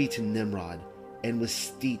privy to Nimrod, and was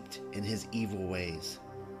steeped in his evil ways.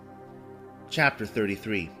 Chapter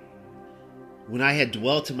 33. When I had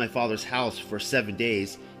dwelt in my father's house for 7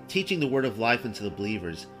 days, teaching the word of life unto the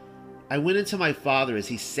believers, I went into my father as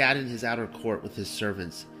he sat in his outer court with his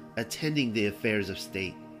servants, attending the affairs of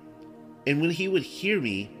state. And when he would hear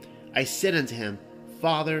me, I said unto him,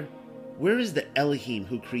 Father, where is the Elohim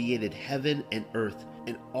who created heaven and earth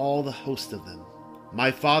and all the host of them?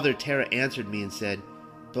 My father Terah answered me and said,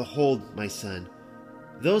 Behold, my son,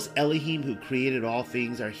 those Elohim who created all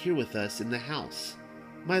things are here with us in the house.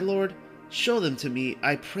 My lord, show them to me,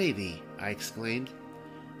 I pray thee, I exclaimed.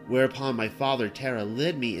 Whereupon my father Terah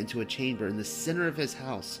led me into a chamber in the center of his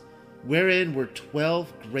house, wherein were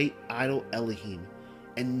 12 great idol Elohim,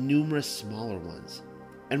 and numerous smaller ones.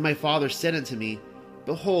 And my father said unto me,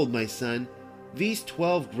 Behold, my son, these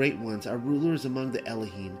 12 great ones are rulers among the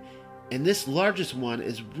Elohim, and this largest one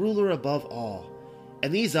is ruler above all,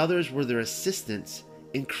 and these others were their assistants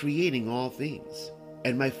in creating all things.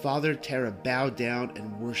 And my father Terah bowed down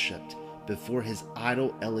and worshipped before his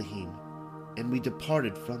idol Elohim, and we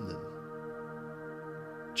departed from them.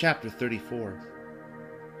 Chapter 34.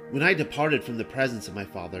 When I departed from the presence of my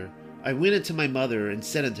father, I went unto my mother and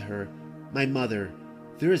said unto her, My mother,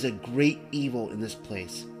 there is a great evil in this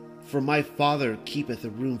place, for my father keepeth a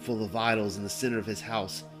room full of idols in the center of his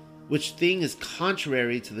house, which thing is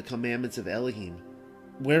contrary to the commandments of Elohim.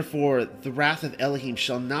 Wherefore the wrath of Elohim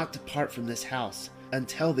shall not depart from this house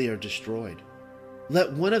until they are destroyed.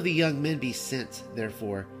 Let one of the young men be sent,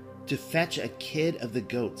 therefore, to fetch a kid of the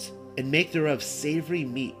goats, and make thereof savory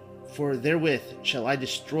meat, for therewith shall I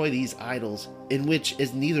destroy these idols, in which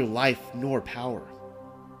is neither life nor power.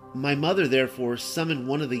 My mother therefore summoned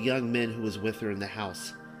one of the young men who was with her in the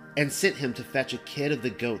house, and sent him to fetch a kid of the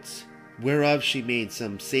goats, whereof she made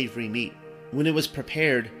some savory meat. When it was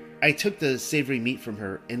prepared, I took the savory meat from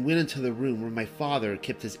her, and went into the room where my father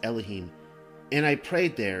kept his Elohim. And I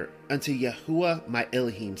prayed there unto Yahuwah my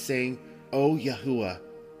Elohim, saying, O Yahuwah,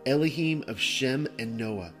 Elohim of Shem and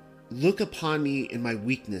Noah, look upon me in my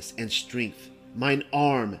weakness and strength, mine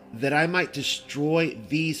arm, that I might destroy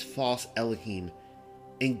these false Elohim,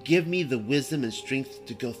 and give me the wisdom and strength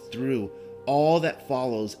to go through all that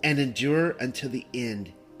follows, and endure unto the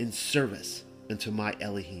end in service unto my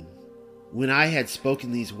Elohim. When I had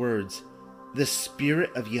spoken these words, the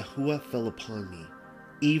Spirit of Yahuwah fell upon me,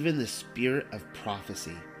 even the spirit of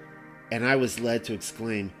prophecy, and I was led to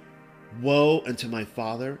exclaim, Woe unto my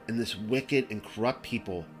father and this wicked and corrupt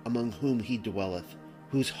people among whom he dwelleth,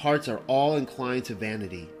 whose hearts are all inclined to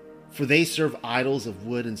vanity. For they serve idols of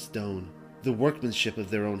wood and stone, the workmanship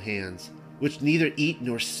of their own hands, which neither eat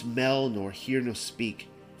nor smell nor hear nor speak.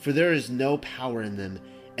 For there is no power in them,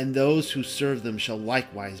 and those who serve them shall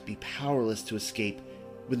likewise be powerless to escape,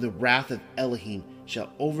 when the wrath of Elohim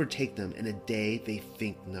shall overtake them in a day they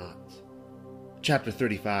think not. Chapter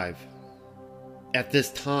 35. At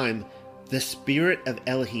this time, the Spirit of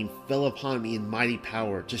Elohim fell upon me in mighty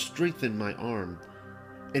power to strengthen my arm.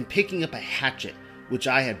 And picking up a hatchet, which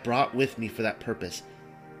I had brought with me for that purpose,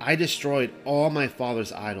 I destroyed all my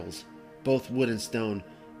father's idols, both wood and stone,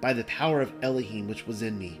 by the power of Elohim which was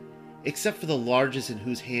in me, except for the largest in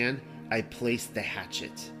whose hand I placed the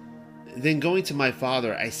hatchet. Then going to my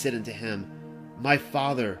father, I said unto him, My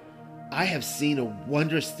father, I have seen a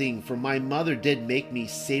wondrous thing, for my mother did make me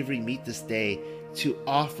savory meat this day to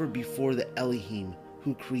offer before the Elohim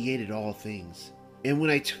who created all things. And when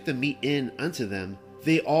I took the meat in unto them,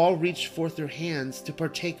 they all reached forth their hands to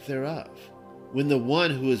partake thereof. When the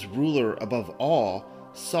one who is ruler above all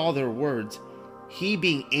saw their words, he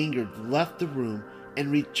being angered left the room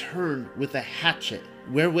and returned with a hatchet,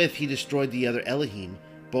 wherewith he destroyed the other Elohim,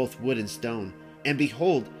 both wood and stone. And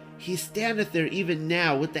behold, he standeth there even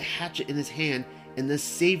now with the hatchet in his hand and the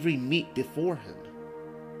savory meat before him.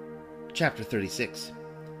 Chapter 36.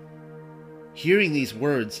 Hearing these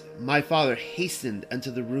words, my father hastened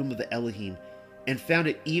unto the room of the Elohim, and found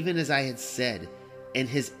it even as I had said, and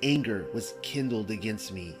his anger was kindled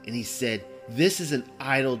against me. And he said, This is an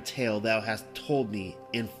idle tale thou hast told me,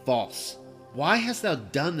 and false. Why hast thou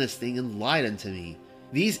done this thing and lied unto me?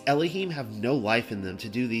 These Elohim have no life in them to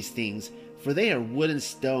do these things, for they are wood and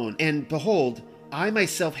stone, and behold, I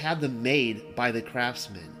myself had them made by the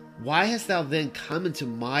craftsmen. Why hast thou then come into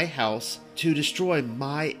my house to destroy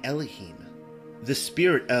my Elohim? The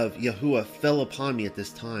spirit of Yahuwah fell upon me at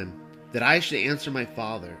this time, that I should answer my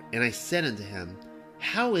father. And I said unto him,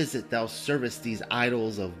 How is it thou servest these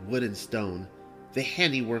idols of wood and stone, the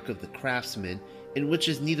handiwork of the craftsmen, in which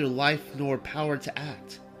is neither life nor power to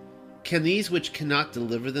act? Can these which cannot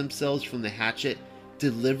deliver themselves from the hatchet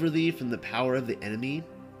deliver thee from the power of the enemy?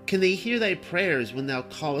 Can they hear thy prayers when thou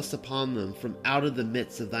callest upon them from out of the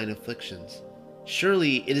midst of thine afflictions?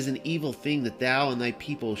 Surely it is an evil thing that thou and thy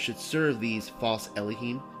people should serve these false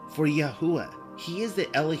Elohim. For Yahuwah, he is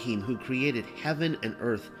the Elohim who created heaven and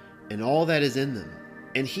earth and all that is in them.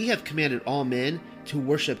 And he hath commanded all men to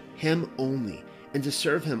worship him only, and to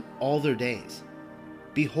serve him all their days.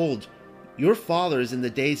 Behold, your fathers in the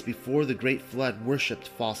days before the great flood worshipped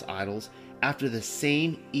false idols, after the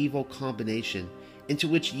same evil combination into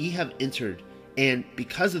which ye have entered, and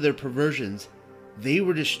because of their perversions they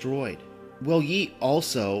were destroyed. Will ye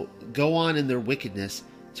also go on in their wickedness,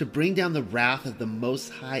 to bring down the wrath of the Most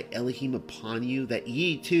High Elohim upon you, that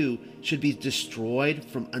ye too should be destroyed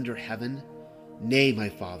from under heaven? Nay, my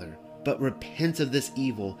father, but repent of this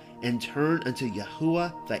evil, and turn unto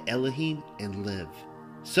Yahuwah thy Elohim, and live.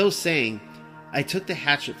 So saying, I took the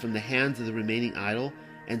hatchet from the hands of the remaining idol,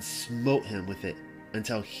 and smote him with it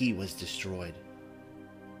until he was destroyed.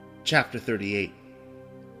 Chapter 38.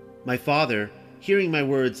 My father, hearing my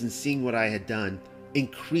words and seeing what I had done,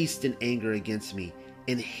 increased in anger against me,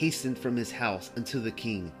 and hastened from his house unto the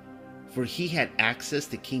king, for he had access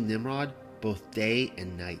to King Nimrod both day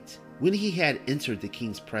and night. When he had entered the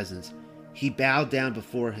king's presence, he bowed down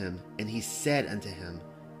before him, and he said unto him,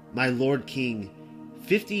 My lord king,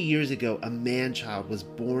 50 years ago a man-child was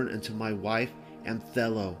born unto my wife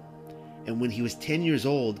Amthello, and when he was 10 years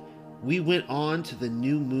old, we went on to the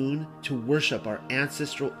new moon to worship our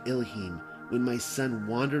ancestral Elohim, when my son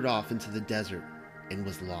wandered off into the desert and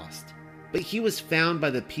was lost. But he was found by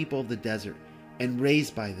the people of the desert, and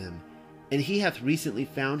raised by them, and he hath recently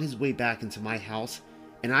found his way back into my house,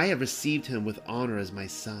 and I have received him with honor as my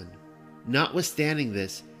son. Notwithstanding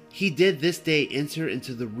this, he did this day enter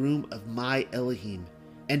into the room of my Elohim,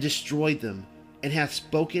 and destroyed them, and hath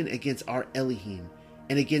spoken against our Elohim,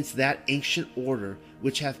 and against that ancient order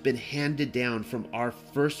which hath been handed down from our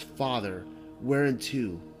first father,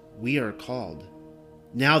 whereunto we are called.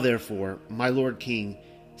 Now therefore, my lord king,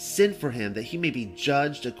 send for him, that he may be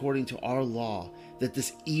judged according to our law, that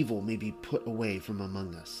this evil may be put away from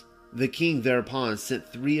among us. The king thereupon sent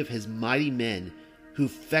 3 of his mighty men, who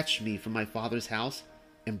fetched me from my father's house,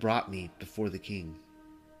 and brought me before the king.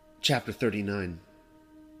 Chapter 39.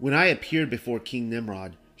 When I appeared before King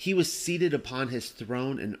Nimrod, he was seated upon his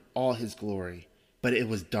throne in all his glory, but it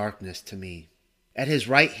was darkness to me. At his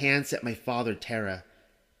right hand sat my father Terah,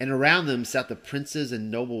 and around them sat the princes and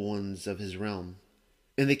noble ones of his realm.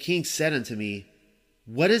 And the king said unto me,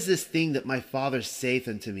 What is this thing that my father saith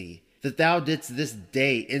unto me, that thou didst this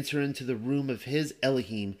day enter into the room of his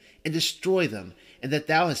Elohim, and destroy them, and that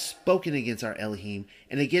thou hast spoken against our Elohim,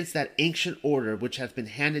 and against that ancient order which hath been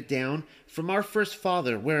handed down from our first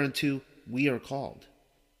father, whereunto we are called?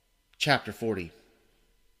 Chapter 40.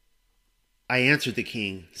 I answered the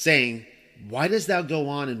king, saying, Why dost thou go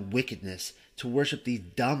on in wickedness, to worship these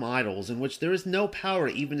dumb idols, in which there is no power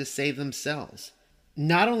even to save themselves?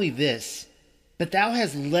 Not only this, but thou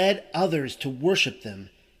hast led others to worship them,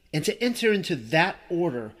 and to enter into that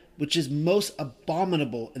order which is most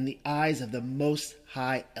abominable in the eyes of the Most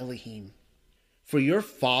High Elohim. For your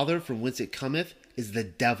father, from whence it cometh, is the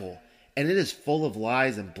devil, and it is full of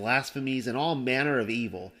lies and blasphemies and all manner of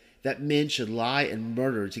evil, that men should lie and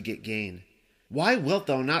murder to get gain. Why wilt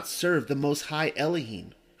thou not serve the Most High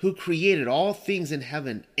Elohim, who created all things in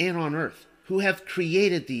heaven and on earth, who hath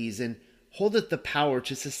created these, and holdeth the power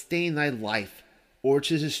to sustain thy life, or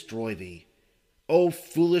to destroy thee? O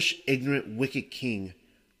foolish, ignorant, wicked king,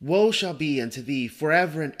 woe shall be unto thee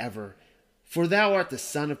forever and ever, for thou art the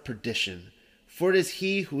son of perdition, for it is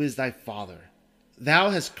he who is thy father. Thou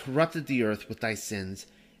hast corrupted the earth with thy sins,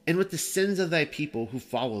 and with the sins of thy people who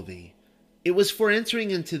follow thee. It was for entering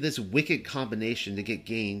into this wicked combination to get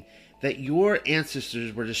gain that your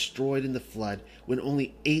ancestors were destroyed in the flood, when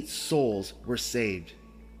only 8 souls were saved.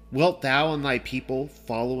 Wilt thou and thy people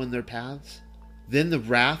follow in their paths? Then the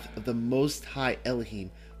wrath of the Most High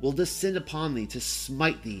Elohim will descend upon thee to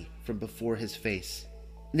smite thee from before his face.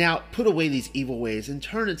 Now put away these evil ways, and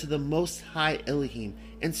turn unto the Most High Elohim,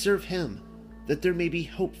 and serve him, that there may be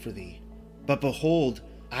hope for thee. But behold,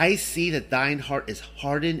 I see that thine heart is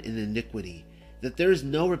hardened in iniquity, that there is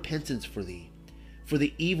no repentance for thee. For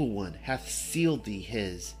the evil one hath sealed thee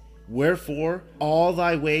his. Wherefore all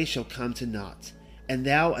thy ways shall come to naught, and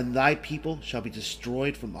thou and thy people shall be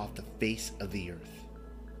destroyed from off the face of the earth.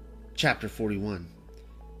 Chapter 41.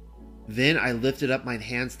 Then I lifted up mine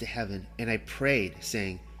hands to heaven, and I prayed,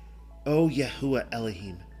 saying, O Yahuwah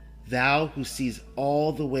Elohim, thou who sees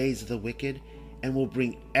all the ways of the wicked, and will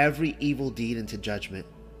bring every evil deed into judgment,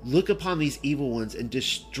 look upon these evil ones and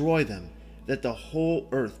destroy them, that the whole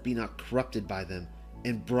earth be not corrupted by them,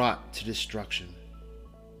 and brought to destruction.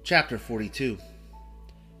 Chapter 42.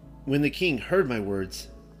 When the king heard my words,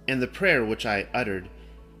 and the prayer which I uttered,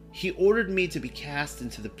 he ordered me to be cast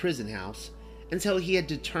into the prison house, until he had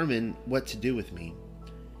determined what to do with me.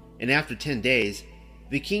 And after 10 days,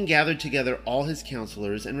 the king gathered together all his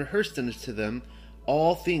counselors, and rehearsed unto them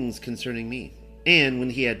all things concerning me. And when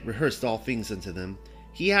he had rehearsed all things unto them,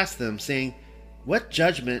 he asked them, saying, What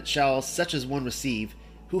judgment shall such as one receive,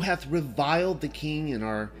 who hath reviled the king and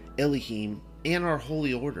our Elohim and our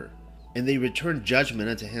holy order? And they returned judgment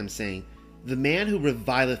unto him, saying, The man who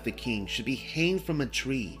revileth the king should be hanged from a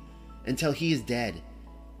tree until he is dead.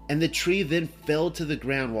 And the tree then fell to the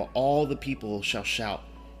ground, while all the people shall shout,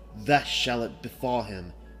 Thus shall it befall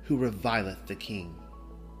him who revileth the king.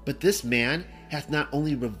 But this man hath not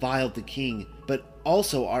only reviled the king, but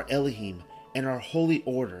also our Elohim and our holy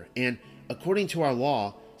order, and according to our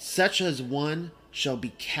law, such as one shall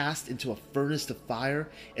be cast into a furnace of fire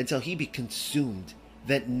until he be consumed,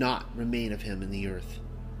 that naught remain of him in the earth.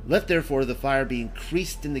 Let therefore the fire be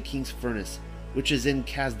increased in the king's furnace, which is in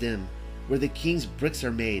Kasdim, where the king's bricks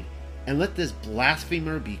are made, and let this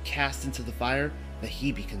blasphemer be cast into the fire, that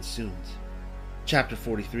he be consumed. Chapter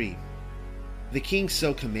 43. The king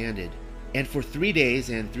so commanded, and for 3 days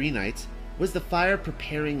and 3 nights was the fire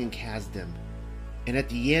preparing in Kasdim. And at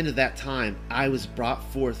the end of that time I was brought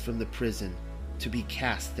forth from the prison to be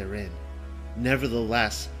cast therein.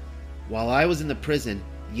 Nevertheless, while I was in the prison,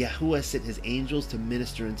 Yahuwah sent his angels to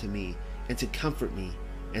minister unto me, and to comfort me.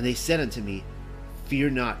 And they said unto me,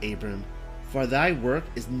 Fear not, Abram, for thy work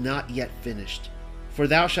is not yet finished. For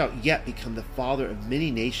thou shalt yet become the father of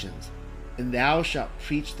many nations, and thou shalt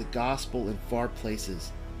preach the gospel in far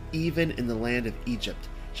places. Even in the land of Egypt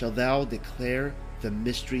shalt thou declare the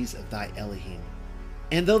mysteries of thy Elohim.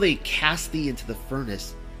 And though they cast thee into the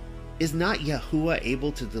furnace, is not Yahuwah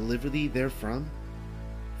able to deliver thee therefrom?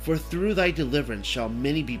 For through thy deliverance shall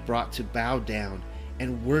many be brought to bow down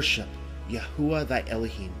and worship Yahuwah thy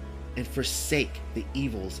Elohim, and forsake the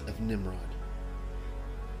evils of Nimrod.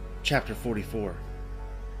 Chapter 44.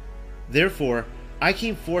 Therefore I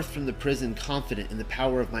came forth from the prison confident in the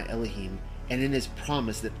power of my Elohim, and in his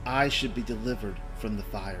promise that I should be delivered from the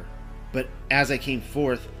fire. But as I came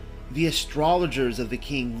forth, the astrologers of the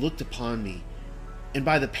king looked upon me, and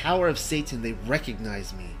by the power of Satan they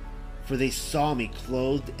recognized me, for they saw me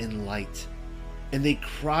clothed in light. And they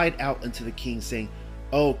cried out unto the king, saying,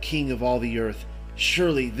 O king of all the earth,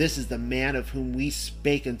 surely this is the man of whom we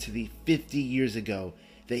spake unto thee 50 years ago,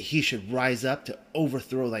 that he should rise up to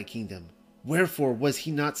overthrow thy kingdom. Wherefore was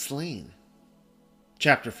he not slain?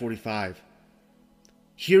 Chapter 45.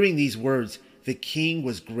 Hearing these words, the king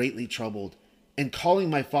was greatly troubled, and calling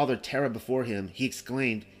my father Terah before him, he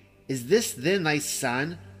exclaimed, Is this then thy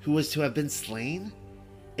son, who was to have been slain?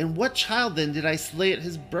 And what child then did I slay at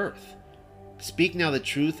his birth? Speak now the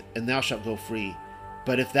truth, and thou shalt go free.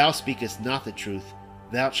 But if thou speakest not the truth,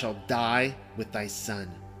 thou shalt die with thy son.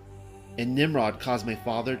 And Nimrod caused my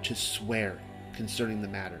father to swear concerning the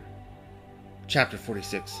matter. Chapter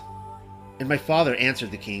 46. And my father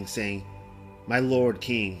answered the king, saying, My lord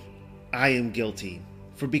king, I am guilty,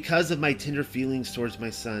 for because of my tender feelings towards my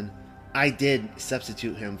son, I did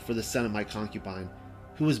substitute him for the son of my concubine,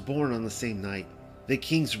 who was born on the same night. The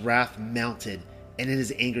king's wrath mounted, and in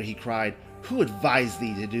his anger he cried, Who advised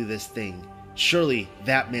thee to do this thing? Surely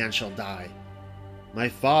that man shall die. My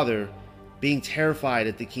father, being terrified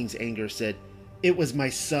at the king's anger, said, It was my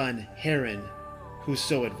son Haran who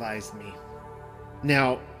so advised me.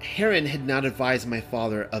 Now Haran had not advised my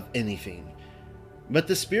father of anything, but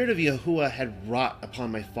the spirit of Yahuwah had wrought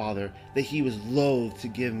upon my father, that he was loath to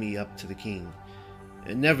give me up to the king.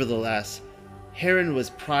 And nevertheless, Haran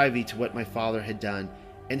was privy to what my father had done,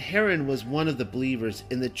 and Haran was one of the believers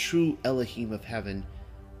in the true Elohim of heaven,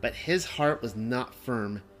 but his heart was not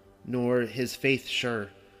firm, nor his faith sure.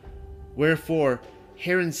 Wherefore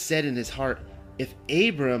Haran said in his heart, If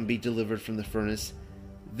Abram be delivered from the furnace,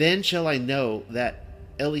 then shall I know that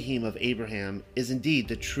Elohim of Abraham is indeed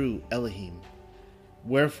the true Elohim.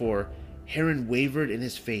 Wherefore Haran wavered in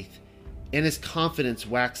his faith, and his confidence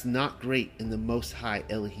waxed not great in the Most High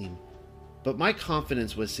Elohim. But my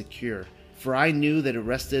confidence was secure, for I knew that it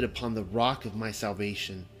rested upon the rock of my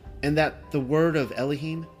salvation, and that the word of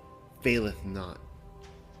Elohim faileth not.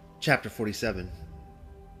 Chapter 47.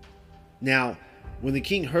 Now, when the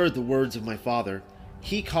king heard the words of my father,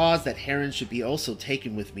 he caused that Haran should be also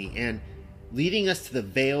taken with me, and, leading us to the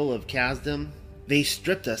vale of Kasdim, they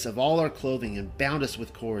stripped us of all our clothing and bound us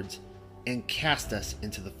with cords, and cast us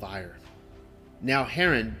into the fire. Now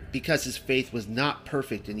Haran, because his faith was not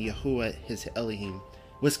perfect in Yahuwah his Elohim,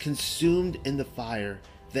 was consumed in the fire,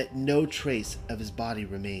 that no trace of his body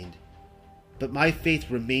remained. But my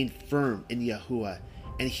faith remained firm in Yahuwah,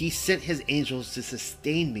 and he sent his angels to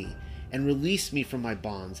sustain me and release me from my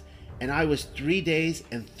bonds. And I was 3 days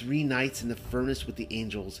and 3 nights in the furnace with the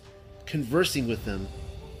angels, conversing with them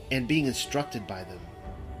and being instructed by them.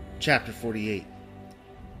 Chapter 48.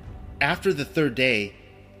 After the 3rd day,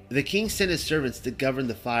 the king sent his servants to govern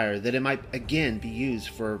the fire, that it might again be used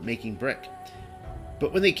for making brick.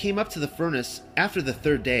 But when they came up to the furnace after the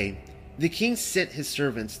 3rd day, the king sent his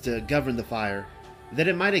servants to govern the fire, that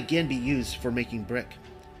it might again be used for making brick.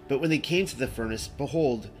 But when they came to the furnace,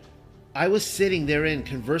 behold, I was sitting therein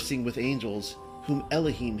conversing with angels, whom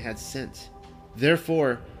Elohim had sent.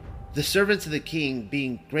 Therefore the servants of the king,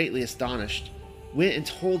 being greatly astonished, went and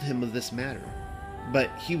told him of this matter. But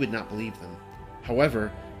he would not believe them.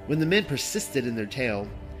 However, when the men persisted in their tale,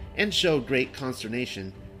 and showed great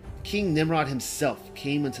consternation, King Nimrod himself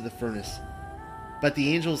came into the furnace. But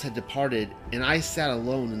the angels had departed, and I sat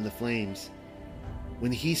alone in the flames.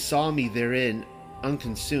 When he saw me therein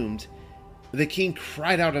unconsumed, the king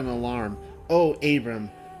cried out in alarm, O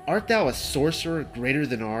Abram, art thou a sorcerer greater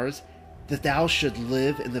than ours, that thou should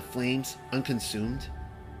live in the flames unconsumed?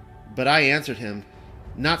 But I answered him,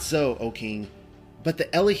 Not so, O king, but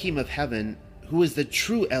the Elohim of heaven, who is the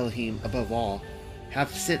true Elohim above all,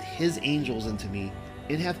 hath sent his angels unto me,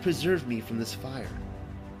 and hath preserved me from this fire.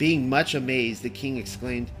 Being much amazed, the king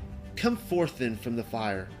exclaimed, Come forth then from the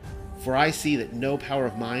fire, for I see that no power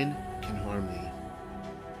of mine can harm thee.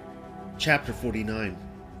 Chapter 49.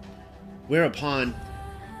 Whereupon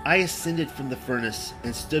I ascended from the furnace,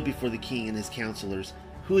 and stood before the king and his counselors,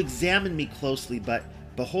 who examined me closely, but,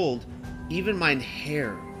 behold, even mine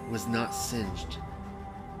hair was not singed.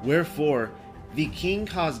 Wherefore the king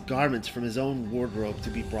caused garments from his own wardrobe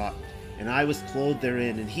to be brought, and I was clothed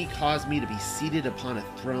therein, and he caused me to be seated upon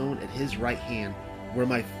a throne at his right hand, where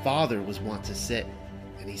my father was wont to sit.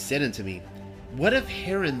 And he said unto me, What of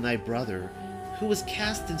Haran thy brother, who was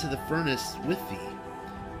cast into the furnace with thee?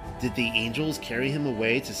 Did the angels carry him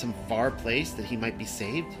away to some far place that he might be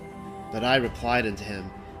saved? But I replied unto him,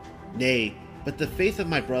 Nay, but the faith of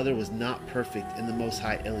my brother was not perfect in the Most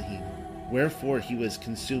High Elohim, wherefore he was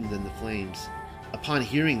consumed in the flames. Upon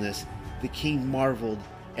hearing this, the king marveled,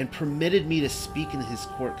 and permitted me to speak in his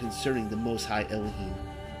court concerning the Most High Elohim,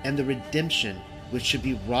 and the redemption which should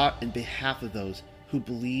be wrought in behalf of those who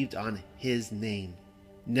believed on his name.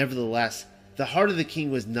 Nevertheless, the heart of the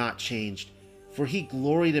king was not changed, for he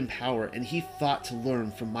gloried in power, and he thought to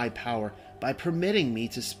learn from my power by permitting me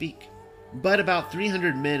to speak. But about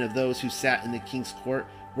 300 men of those who sat in the king's court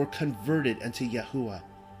were converted unto Yahuwah,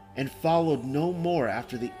 and followed no more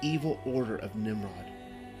after the evil order of Nimrod.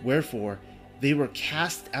 Wherefore they were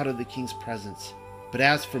cast out of the king's presence. But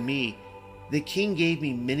as for me, the king gave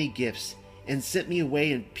me many gifts, and sent me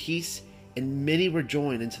away in peace, and many were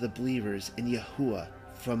joined into the believers in Yahuwah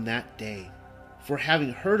from that day. For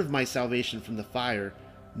having heard of my salvation from the fire,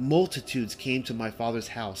 multitudes came to my father's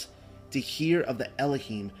house to hear of the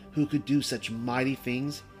Elohim who could do such mighty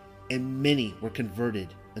things, and many were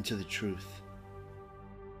converted unto the truth.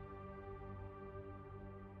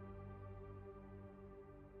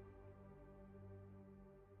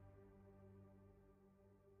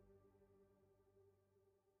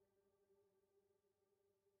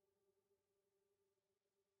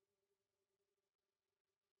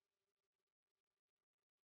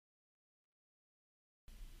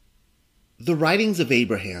 The Writings of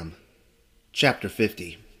Abraham, Chapter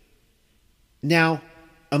 50. Now,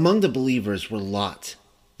 among the believers were Lot,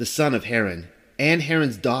 the son of Haran, and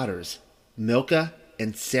Haran's daughters, Milcah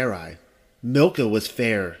and Sarai. Milcah was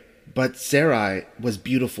fair, but Sarai was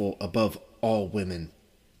beautiful above all women.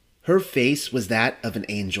 Her face was that of an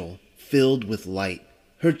angel, filled with light,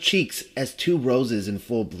 her cheeks as 2 roses in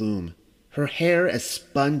full bloom, her hair as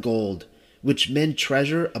spun gold, which men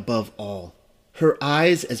treasure above all. Her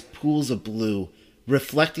eyes as pools of blue,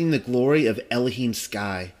 reflecting the glory of Elohim's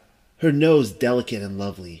sky, her nose delicate and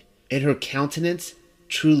lovely, and her countenance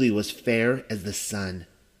truly was fair as the sun.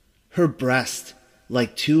 Her breasts,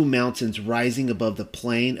 like two mountains rising above the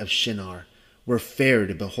plain of Shinar, were fair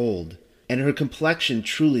to behold, and her complexion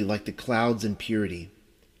truly like the clouds in purity.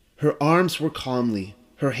 Her arms were comely,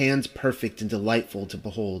 her hands perfect and delightful to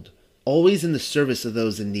behold, always in the service of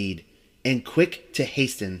those in need, and quick to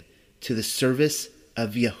hasten to the service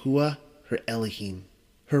of Yahuwah her Elohim.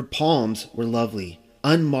 Her palms were lovely,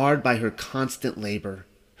 unmarred by her constant labor,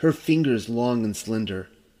 her fingers long and slender.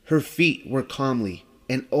 Her feet were comely,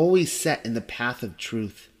 and always set in the path of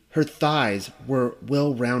truth. Her thighs were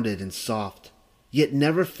well-rounded and soft, yet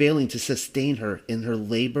never failing to sustain her in her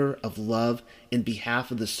labor of love in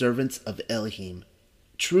behalf of the servants of Elohim.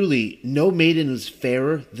 Truly, no maiden was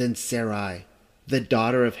fairer than Sarai, the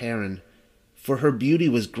daughter of Haran, for her beauty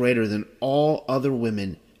was greater than all other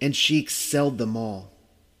women, and she excelled them all.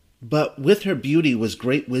 But with her beauty was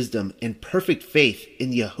great wisdom and perfect faith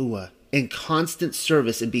in Yahuwah, and constant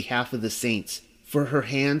service in behalf of the saints, for her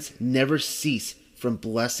hands never cease from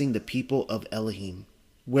blessing the people of Elohim.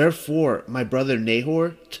 Wherefore my brother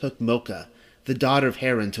Nahor took Milcah, the daughter of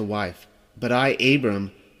Haran, to wife, but I,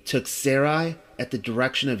 Abram, took Sarai at the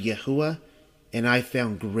direction of Yahuwah, and I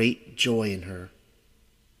found great joy in her.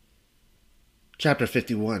 Chapter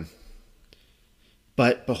 51.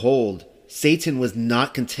 But behold, Satan was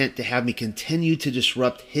not content to have me continue to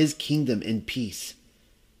disrupt his kingdom in peace.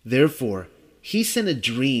 Therefore, he sent a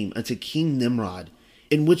dream unto King Nimrod,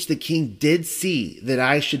 in which the king did see that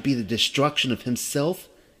I should be the destruction of himself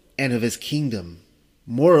and of his kingdom.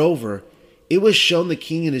 Moreover, it was shown the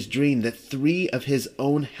king in his dream that 3 of his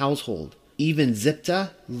own household, even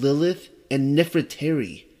Ziptah, Lilith, and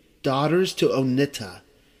Nefertari, daughters to Onitah,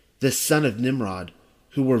 the son of Nimrod,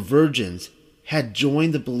 who were virgins, had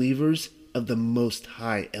joined the believers of the Most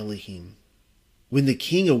High Elohim. When the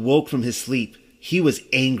king awoke from his sleep, he was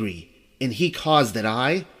angry, and he caused that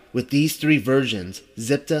I, with these 3 virgins,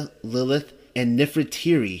 Ziptah, Lilith, and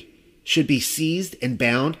Nefertari, should be seized and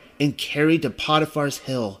bound and carried to Potiphar's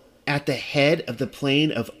hill, at the head of the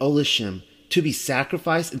plain of Olishim, to be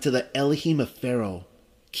sacrificed unto the Elohim of Pharaoh,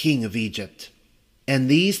 king of Egypt. And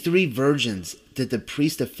these 3 virgins did the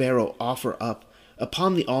priest of Pharaoh offer up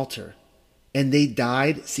upon the altar, and they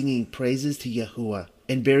died singing praises to Yahuwah,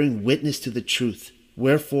 and bearing witness to the truth.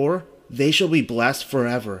 Wherefore they shall be blessed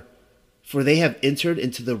forever, for they have entered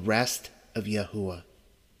into the rest of Yahuwah.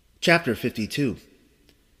 Chapter 52.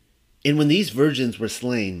 And when these virgins were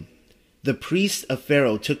slain, the priests of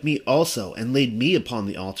Pharaoh took me also, and laid me upon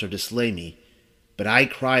the altar to slay me. But I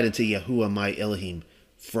cried unto Yahuwah my Elohim,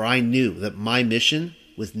 for I knew that my mission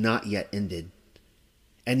was not yet ended.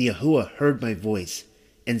 And Yahuwah heard my voice,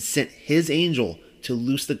 and sent his angel to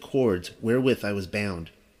loose the cords wherewith I was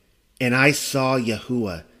bound. And I saw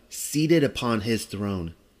Yahuwah seated upon his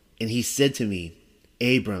throne, and he said to me,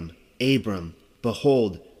 Abram, Abram,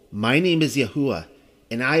 behold, my name is Yahuwah,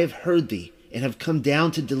 and I have heard thee, and have come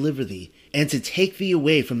down to deliver thee, and to take thee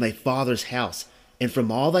away from thy father's house, and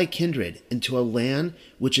from all thy kindred, into a land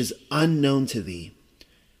which is unknown to thee,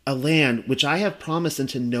 a land which I have promised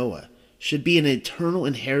unto Noah should be an eternal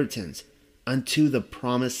inheritance unto the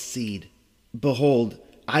promised seed. Behold,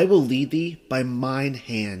 I will lead thee by mine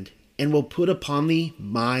hand, and will put upon thee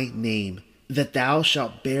my name, that thou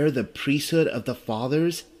shalt bear the priesthood of the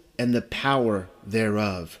fathers and the power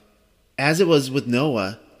thereof. As it was with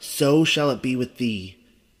Noah, so shall it be with thee,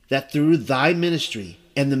 that through thy ministry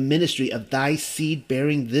and the ministry of thy seed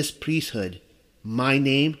bearing this priesthood, my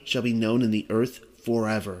name shall be known in the earth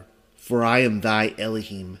forever, for I am thy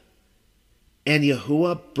Elohim. And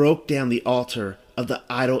Yahuwah broke down the altar of the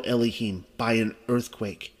idol Elohim by an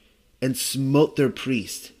earthquake, and smote their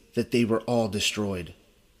priests, that they were all destroyed.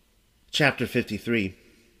 Chapter 53.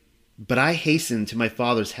 But I hastened to my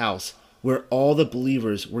father's house, where all the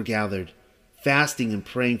believers were gathered, fasting and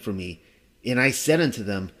praying for me. And I said unto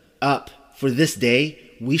them, Up, for this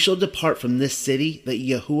day we shall depart from this city, that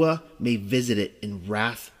Yahuwah may visit it in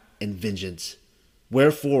wrath and vengeance.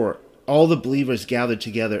 Wherefore all the believers gathered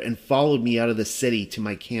together, and followed me out of the city to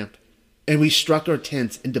my camp. And we struck our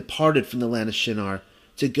tents, and departed from the land of Shinar,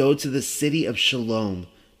 to go to the city of Shalom,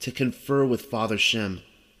 to confer with Father Shem.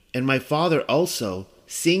 And my father also,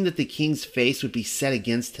 seeing that the king's face would be set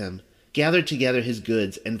against him, gathered together his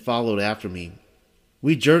goods, and followed after me.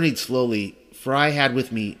 We journeyed slowly, for I had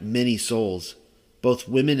with me many souls, both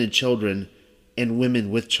women and children, and women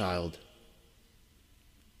with child.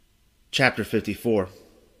 Chapter 54.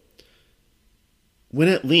 When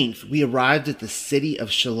at length we arrived at the city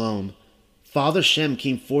of Shalom, Father Shem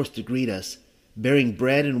came forth to greet us, bearing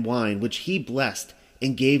bread and wine, which he blessed,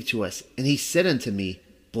 and gave to us. And he said unto me,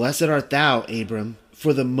 Blessed art thou, Abram,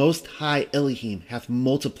 for the Most High Elohim hath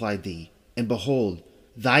multiplied thee. And behold,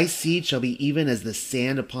 thy seed shall be even as the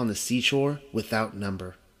sand upon the seashore, without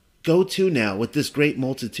number. Go to now with this great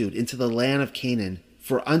multitude into the land of Canaan,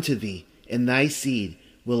 for unto thee and thy seed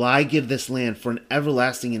will I give this land for an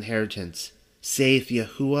everlasting inheritance, saith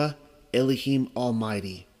Yahuwah Elohim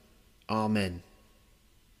Almighty. Amen.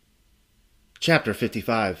 Chapter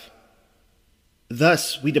 55.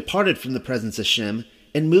 Thus we departed from the presence of Shem,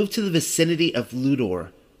 and moved to the vicinity of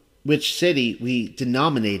Ludor, which city we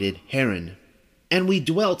denominated Haran. And we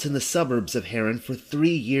dwelt in the suburbs of Haran for 3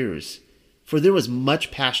 years, for there was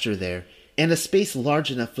much pasture there, and a space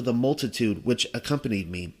large enough for the multitude which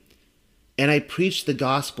accompanied me. And I preached the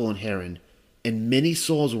gospel in Haran, and many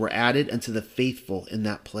souls were added unto the faithful in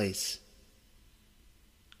that place.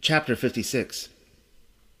 Chapter 56.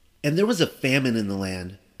 And there was a famine in the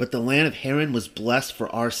land, but the land of Haran was blessed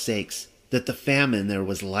for our sakes, that the famine there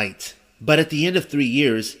was light. But at the end of 3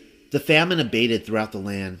 years, the famine abated throughout the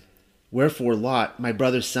land. Wherefore Lot, my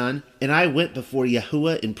brother's son, and I went before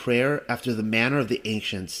Yahuwah in prayer after the manner of the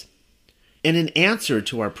ancients. And in answer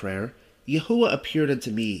to our prayer, Yahuwah appeared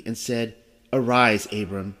unto me and said, Arise,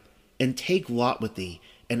 Abram, and take Lot with thee,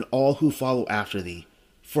 and all who follow after thee.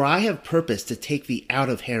 For I have purposed to take thee out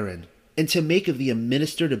of Haran, and to make of thee a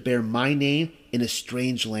minister to bear my name in a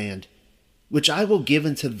strange land, which I will give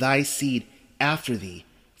unto thy seed after thee,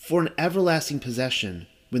 for an everlasting possession,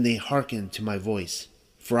 when they hearken to my voice.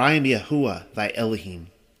 For I am Yahuwah thy Elohim.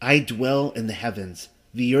 I dwell in the heavens,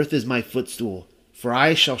 the earth is my footstool, for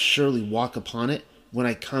I shall surely walk upon it when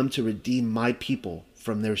I come to redeem my people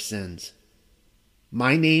from their sins.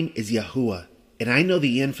 My name is Yahuwah, and I know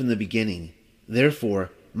the end from the beginning.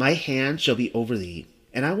 Therefore my hand shall be over thee,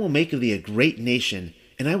 and I will make of thee a great nation,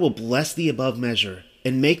 and I will bless thee above measure,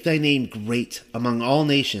 and make thy name great among all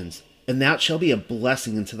nations, and thou shalt be a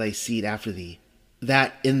blessing unto thy seed after thee,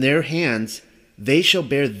 that in their hands they shall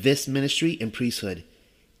bear this ministry and priesthood,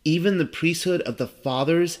 even the priesthood of the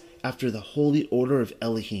fathers after the holy order of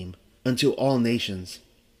Elohim, unto all nations.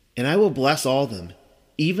 And I will bless all them,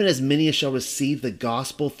 even as many as shall receive the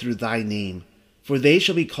gospel through thy name. For they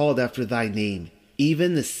shall be called after thy name,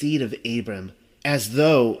 even the seed of Abram, as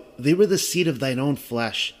though they were the seed of thine own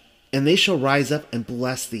flesh. And they shall rise up and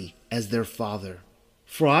bless thee as their father.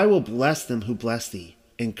 For I will bless them who bless thee,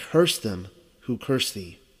 and curse them who curse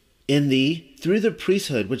thee. In thee, through the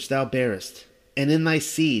priesthood which thou bearest, and in thy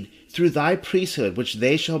seed, through thy priesthood which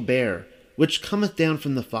they shall bear, which cometh down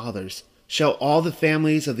from the fathers, shall all the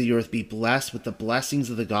families of the earth be blessed with the blessings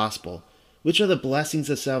of the gospel, which are the blessings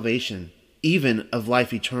of salvation, even of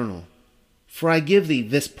life eternal. For I give thee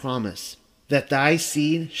this promise, that thy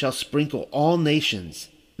seed shall sprinkle all nations,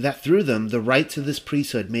 that through them the right to this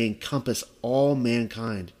priesthood may encompass all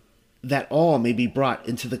mankind, that all may be brought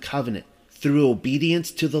into the covenant through obedience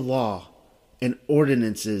to the law and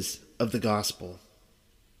ordinances of the gospel.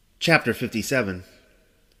 Chapter 57.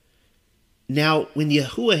 Now when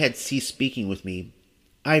Yahuwah had ceased speaking with me,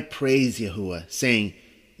 I praised Yahuwah, saying,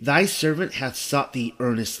 Thy servant hath sought thee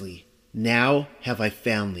earnestly. Now have I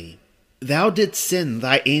found thee. Thou didst send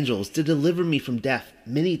thy angels to deliver me from death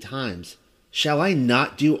many times. Shall I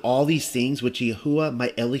not do all these things which Yahuwah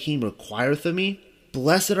my Elohim requireth of me?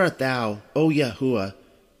 Blessed art thou, O Yahuwah,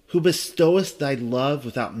 who bestowest thy love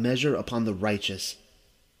without measure upon the righteous,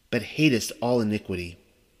 but hatest all iniquity.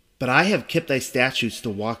 But I have kept thy statutes to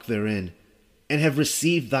walk therein, and have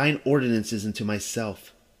received thine ordinances into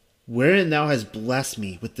myself, wherein thou hast blessed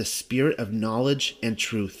me with the spirit of knowledge and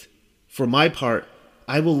truth. For my part,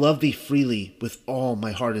 I will love thee freely with all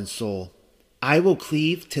my heart and soul. I will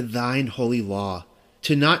cleave to thine holy law,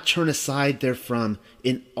 to not turn aside therefrom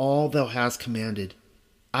in all thou hast commanded.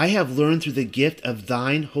 I have learned through the gift of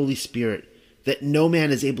thine Holy Spirit that no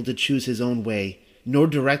man is able to choose his own way, nor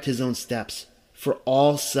direct his own steps, for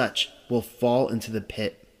all such will fall into the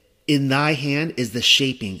pit. In thy hand is the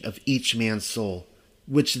shaping of each man's soul,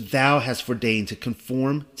 which thou hast ordained to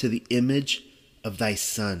conform to the image of thy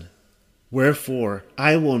Son. Wherefore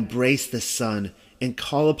I will embrace the Son, and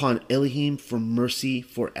call upon Elohim for mercy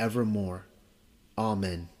forevermore.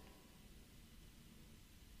 Amen.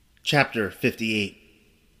 Chapter 58.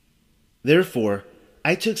 Therefore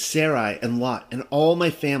I took Sarai and Lot and all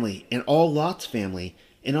my family and all Lot's family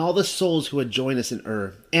and all the souls who had joined us in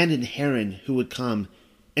Ur and in Haran who would come,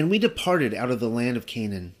 and we departed out of the land of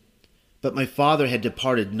Canaan. But my father had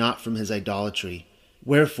departed not from his idolatry.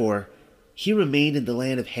 Wherefore he remained in the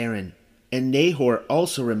land of Haran, and Nahor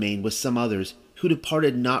also remained with some others who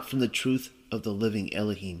departed not from the truth of the living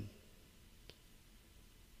Elohim.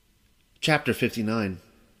 Chapter 59.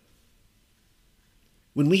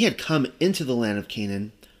 When we had come into the land of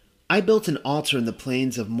Canaan, I built an altar in the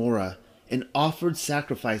plains of Moreh, and offered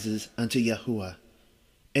sacrifices unto Yahuwah.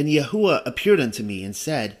 And Yahuwah appeared unto me, and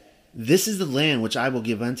said, This is the land which I will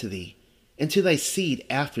give unto thee, and to thy seed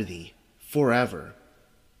after thee, forever.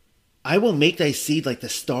 I will make thy seed like the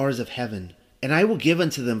stars of heaven, and I will give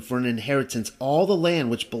unto them for an inheritance all the land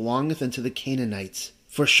which belongeth unto the Canaanites.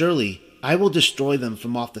 For surely I will destroy them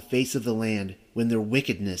from off the face of the land, when their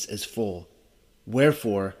wickedness is full.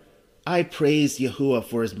 Wherefore I praised Yahuwah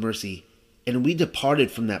for his mercy, and we departed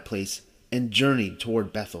from that place, and journeyed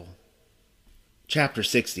toward Bethel. Chapter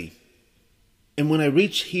 60. And when I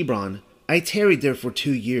reached Hebron, I tarried there for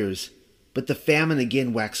 2 years, but the famine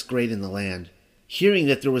again waxed great in the land. Hearing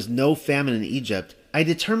that there was no famine in Egypt, I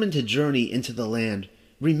determined to journey into the land,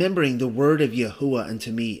 remembering the word of Yahuwah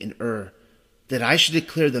unto me in that I should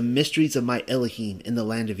declare the mysteries of my Elohim in the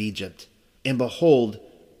land of Egypt. And behold,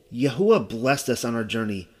 Yahuwah blessed us on our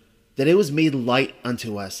journey, that it was made light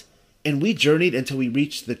unto us, and we journeyed until we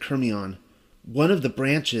reached the Kermion, one of the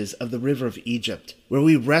branches of the river of Egypt, where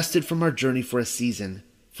we rested from our journey for a season,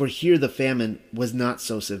 for here the famine was not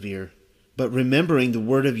so severe. But remembering the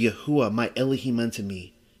word of Yahuwah my Elohim unto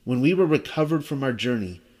me, when we were recovered from our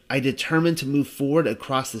journey, I determined to move forward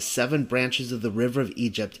across the 7 branches of the river of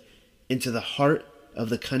Egypt into the heart of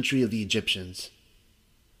the country of the Egyptians.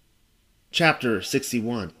 Chapter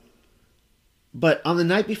 61. But on the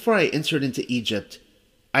night before I entered into Egypt,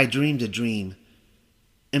 I dreamed a dream.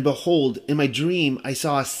 And behold, in my dream I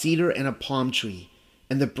saw a cedar and a palm tree,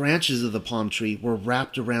 and the branches of the palm tree were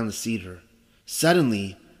wrapped around the cedar.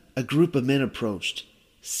 Suddenly, a group of men approached,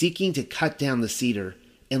 seeking to cut down the cedar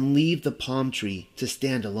and leave the palm tree to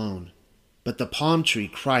stand alone. But the palm tree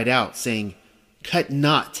cried out, saying, Cut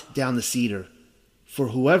not down the cedar, for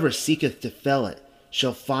whoever seeketh to fell it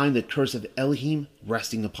shall find the curse of Elohim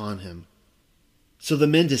resting upon him. So the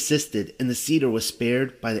men desisted, and the cedar was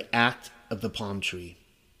spared by the act of the palm tree.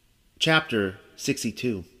 Chapter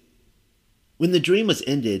 62. When the dream was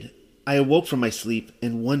ended, I awoke from my sleep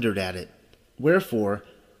and wondered at it. Wherefore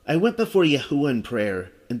I went before Yahuwah in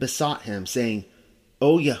prayer, and besought him, saying,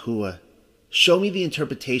 O Yahuwah, show me the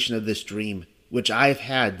interpretation of this dream, which I have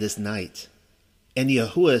had this night. And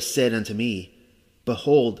Yahuwah said unto me,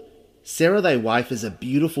 Behold, Sarah thy wife is a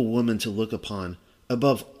beautiful woman to look upon,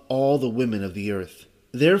 above all the women of the earth.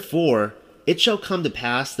 Therefore it shall come to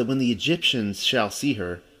pass that when the Egyptians shall see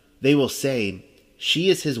her, they will say, She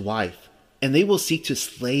is his wife, and they will seek to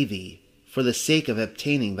slay thee, for the sake of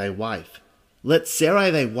obtaining thy wife. Let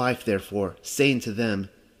Sarai thy wife therefore say unto them,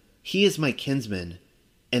 He is my kinsman,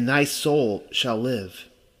 and thy soul shall live.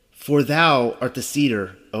 For thou art the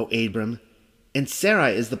cedar, O Abram, and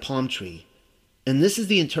Sarai is the palm tree. And this is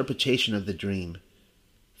the interpretation of the dream.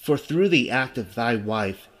 For through the act of thy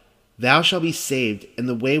wife thou shalt be saved, and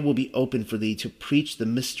the way will be open for thee to preach the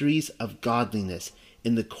mysteries of godliness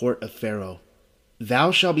in the court of Pharaoh.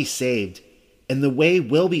 Thou shalt be saved, and the way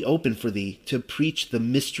will be open for thee to preach the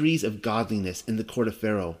mysteries of godliness in the court of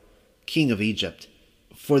Pharaoh, king of Egypt.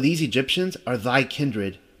 For these Egyptians are thy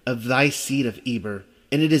kindred, of thy seed of Eber,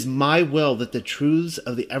 and it is my will that the truths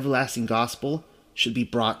of the everlasting gospel should be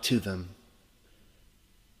brought to them.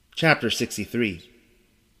 Chapter 63.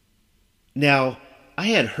 Now I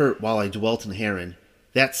had heard while I dwelt in Haran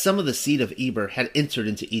that some of the seed of Eber had entered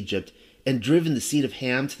into Egypt, and driven the seed of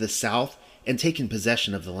Ham to the south, and taken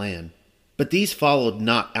possession of the land. But these followed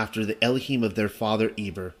not after the Elohim of their father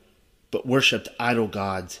Eber, but worshipped idol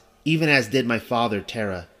gods, even as did my father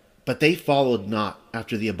Terah. But they followed not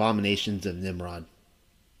after the abominations of Nimrod.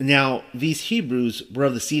 Now these Hebrews were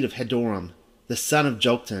of the seed of Hadoram, the son of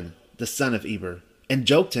Joktan, the son of Eber. And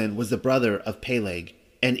Joktan was the brother of Peleg.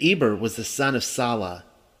 And Eber was the son of Salah,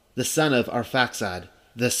 the son of Arphaxad,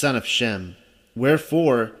 the son of Shem.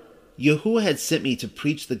 Wherefore Yahuwah had sent me to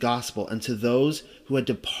preach the gospel unto those who had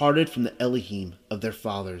departed from the Elohim of their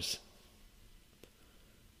fathers.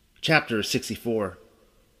 Chapter 64.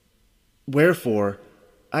 Wherefore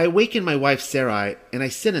I awakened my wife Sarai, and I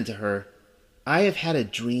said unto her, I have had a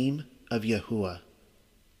dream of Yahuwah.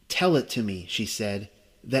 Tell it to me, she said,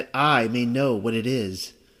 that I may know what it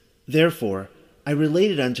is. Therefore I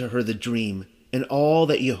related unto her the dream, and all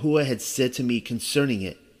that Yahuwah had said to me concerning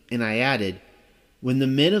it. And I added, When the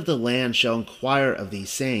men of the land shall inquire of thee,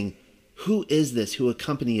 saying, Who is this who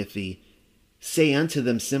accompanieth thee? Say unto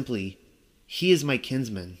them simply, He is my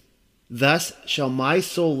kinsman. Thus shall my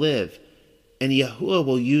soul live, and Yahuwah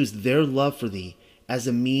will use their love for thee as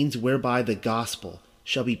a means whereby the gospel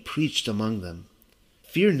shall be preached among them.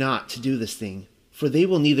 Fear not to do this thing, for they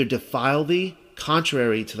will neither defile thee,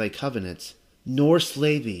 contrary to thy covenants, nor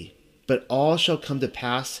slay thee, but all shall come to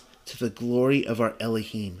pass to the glory of our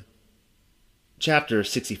Elohim. Chapter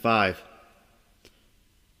 65.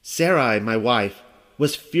 Sarai, my wife,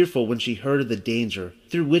 was fearful when she heard of the danger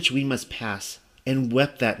through which we must pass, and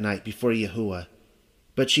wept that night before Yahuwah.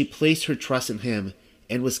 But she placed her trust in him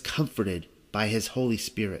and was comforted by his Holy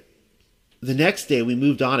Spirit. The next day we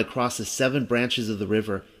moved on across the 7 branches of the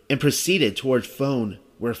river and proceeded toward Phon,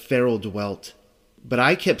 where Pharaoh dwelt. But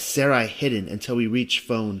I kept Sarai hidden until we reached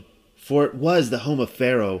Phon, for it was the home of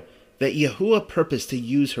Pharaoh, that Yahuwah purposed to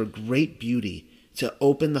use her great beauty to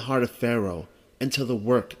open the heart of Pharaoh unto the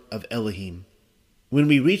work of Elohim. When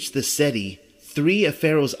we reached the city, 3 of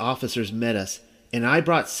Pharaoh's officers met us, and I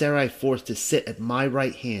brought Sarai forth to sit at my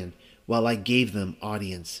right hand while I gave them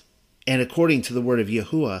audience. And according to the word of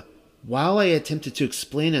Yahuwah, while I attempted to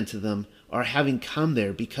explain unto them our having come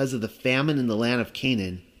there because of the famine in the land of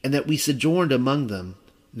Canaan, and that we sojourned among them,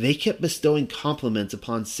 they kept bestowing compliments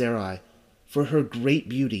upon Sarai for her great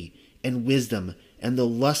beauty and wisdom and the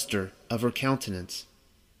luster of her countenance.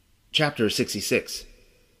 Chapter 66.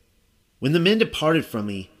 When the men departed from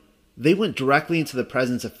me, they went directly into the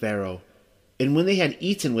presence of Pharaoh, and when they had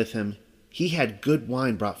eaten with him, he had good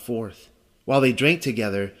wine brought forth. While they drank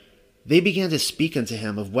together, they began to speak unto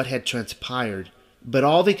him of what had transpired, but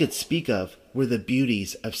all they could speak of were the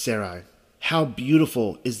beauties of Sarai. How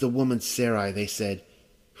beautiful is the woman Sarai, they said,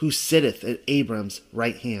 who sitteth at Abram's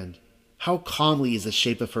right hand. How comely is the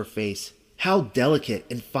shape of her face. How delicate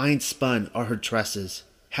and fine spun are her tresses.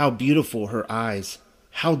 How beautiful her eyes.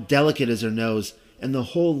 How delicate is her nose, and the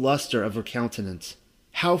whole luster of her countenance.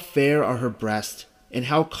 How fair are her breasts, and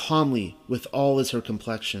how comely withal is her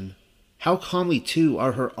complexion. How comely too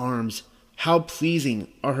are her arms. How pleasing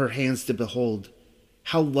are her hands to behold.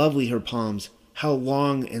 How lovely her palms. How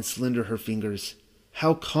long and slender her fingers.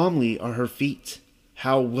 How comely are her feet.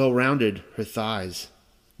 How well-rounded her thighs.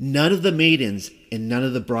 None of the maidens and none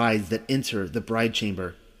of the brides that enter the bride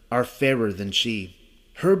chamber are fairer than she.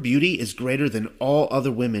 Her beauty is greater than all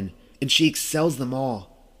other women, and she excels them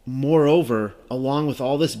all. Moreover, along with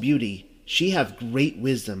all this beauty, she hath great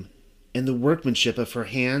wisdom, and the workmanship of her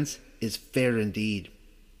hands is fair indeed.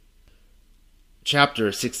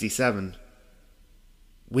 Chapter 67.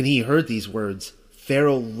 When he heard these words,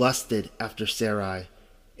 Pharaoh lusted after Sarai,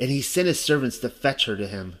 and he sent his servants to fetch her to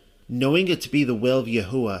him. Knowing it to be the will of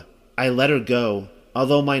Yahuwah, I let her go,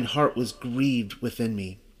 although mine heart was grieved within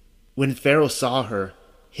me. When Pharaoh saw her,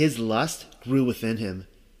 his lust grew within him,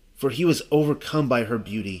 for he was overcome by her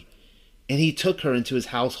beauty. And he took her into his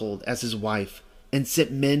household as his wife, and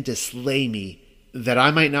sent men to slay me, that I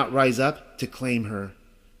might not rise up to claim her.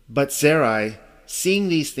 But Sarai, seeing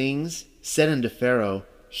these things, said unto Pharaoh,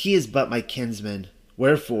 He is but my kinsman.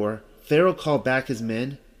 Wherefore Pharaoh called back his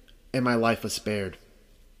men, and my life was spared.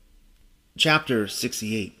 Chapter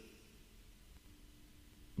 68.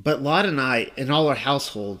 But Lot and I and all our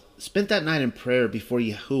household spent that night in prayer before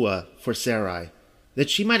Yahuwah for Sarai, that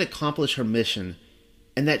she might accomplish her mission,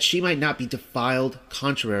 and that she might not be defiled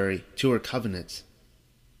contrary to her covenants.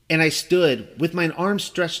 And I stood with mine arms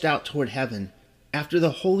stretched out toward heaven, after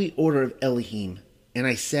the holy order of Elohim, and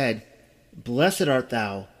I said, Blessed art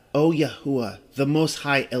thou, O Yahuwah, the Most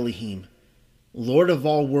High Elohim, Lord of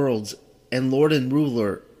all worlds, and Lord and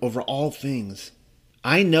ruler over all things.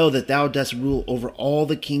 I know that thou dost rule over all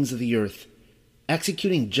the kings of the earth,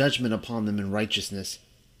 executing judgment upon them in righteousness,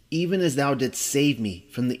 even as thou didst save me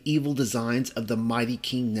from the evil designs of the mighty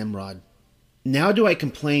King Nimrod. Now do I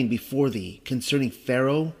complain before thee concerning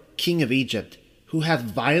Pharaoh, king of Egypt, who hath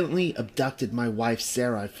violently abducted my wife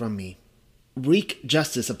Sarai from me. Wreak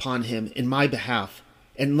justice upon him in my behalf,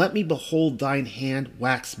 and let me behold thine hand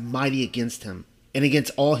wax mighty against him, and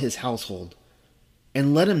against all his household.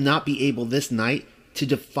 And let him not be able this night to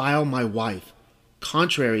defile my wife,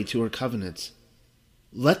 contrary to her covenants.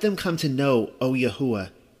 Let them come to know, O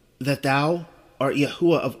Yahuwah, that thou art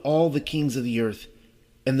Yahuwah of all the kings of the earth,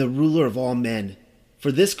 and the ruler of all men.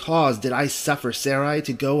 For this cause did I suffer Sarai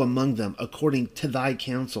to go among them according to thy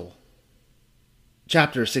counsel.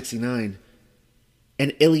 Chapter 69.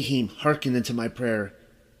 And Elohim hearkened unto my prayer,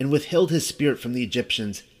 and withheld his spirit from the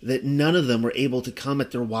Egyptians, that none of them were able to come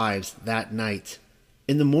at their wives that night.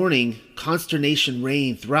 In the morning, consternation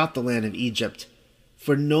reigned throughout the land of Egypt,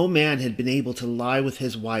 for no man had been able to lie with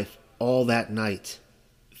his wife all that night.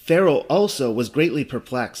 Pharaoh also was greatly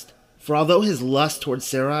perplexed, for although his lust toward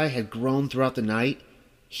Sarai had grown throughout the night,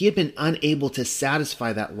 he had been unable to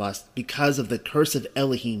satisfy that lust because of the curse of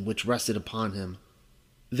Elohim which rested upon him.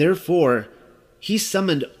 Therefore, he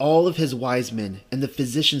summoned all of his wise men and the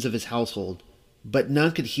physicians of his household, but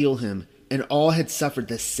none could heal him, and all had suffered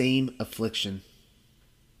the same affliction.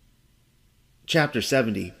 Chapter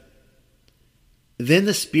 70. Then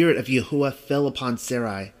the spirit of Yahuwah fell upon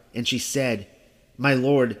Sarai, and she said, My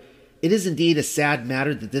lord, it is indeed a sad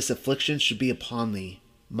matter that this affliction should be upon thee.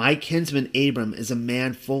 My kinsman Abram is a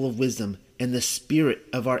man full of wisdom, and the spirit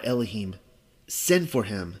of our Elohim. Send for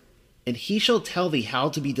him, and he shall tell thee how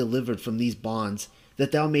to be delivered from these bonds,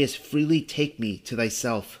 that thou mayest freely take me to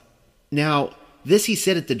thyself. Now this he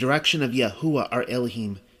said at the direction of Yahuwah our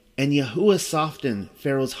Elohim, and Yahuwah softened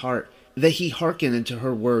Pharaoh's heart, that he hearkened unto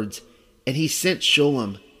her words, and he sent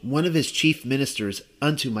Sholem, one of his chief ministers,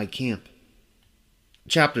 unto my camp.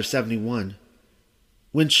 Chapter 71.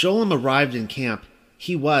 When Sholem arrived in camp,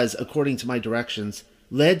 he was, according to my directions,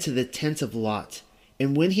 led to the tent of Lot.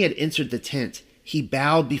 And when he had entered the tent, he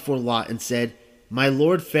bowed before Lot and said, My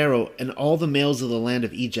lord Pharaoh and all the males of the land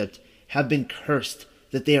of Egypt have been cursed,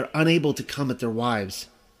 that they are unable to come at their wives.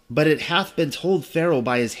 But it hath been told Pharaoh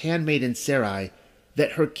by his handmaiden Sarai,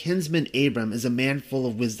 that her kinsman Abram is a man full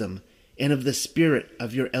of wisdom, and of the spirit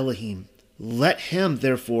of your Elohim. Let him,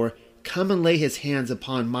 therefore, come and lay his hands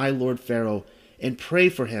upon my lord Pharaoh, and pray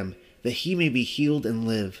for him, that he may be healed and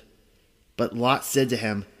live. But Lot said to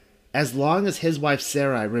him, As long as his wife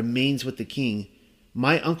Sarai remains with the king,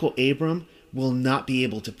 my uncle Abram will not be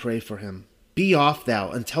able to pray for him. Be off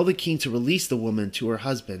thou, and tell the king to release the woman to her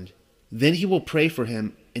husband. Then he will pray for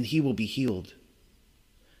him, and he will be healed.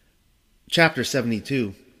 Chapter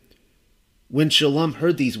 72. When Sholem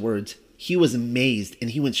heard these words, he was amazed,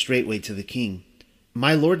 and he went straightway to the king.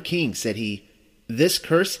 My lord king, said he, this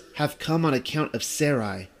curse hath come on account of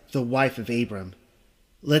Sarai, the wife of Abram.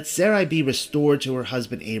 Let Sarai be restored to her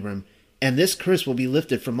husband Abram, and this curse will be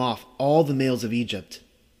lifted from off all the males of Egypt.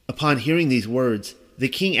 Upon hearing these words, the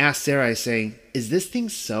king asked Sarai, saying, Is this thing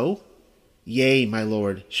so? Yea, my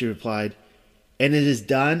lord, she replied, and it is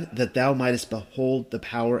done that thou mightest behold the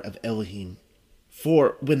power of Elohim.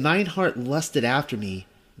 For when thine heart lusted after me,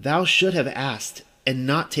 thou should have asked, and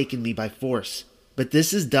not taken me by force. But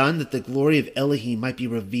this is done that the glory of Elohim might be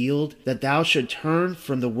revealed, that thou should turn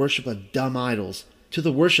from the worship of dumb idols to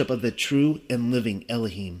the worship of the true and living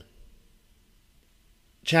Elohim.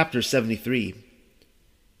 Chapter 73.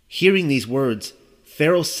 Hearing these words,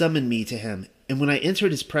 Pharaoh summoned me to him, and when I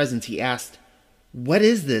entered his presence, he asked, What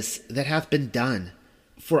is this that hath been done?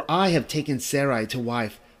 For I have taken Sarai to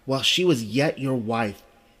wife, while she was yet your wife,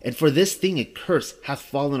 and for this thing a curse hath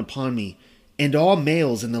fallen upon me, and all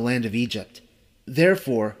males in the land of Egypt.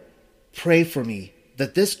 Therefore, pray for me,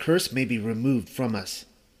 that this curse may be removed from us.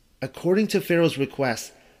 According to Pharaoh's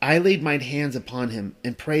request, I laid mine hands upon him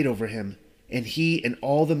and prayed over him, and he and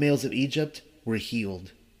all the males of Egypt were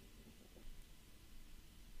healed.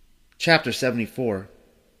 Chapter 74.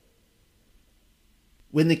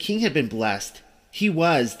 When the king had been blessed, he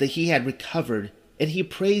was that he had recovered, and he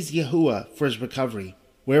praised Yahuwah for his recovery.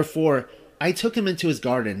 Wherefore I took him into his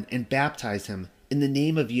garden and baptized him in the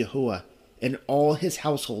name of Yahuwah, and all his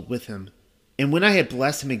household with him. And when I had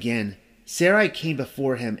blessed him again, Sarai came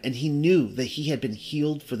before him, and he knew that he had been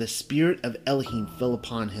healed, for the spirit of Elohim fell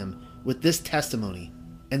upon him with this testimony,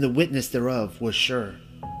 and the witness thereof was sure.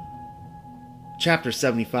 Chapter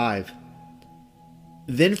 75.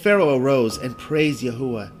 Then Pharaoh arose and praised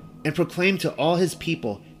Yahuwah, and proclaimed to all his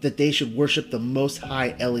people that they should worship the Most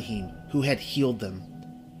High Elohim, who had healed them.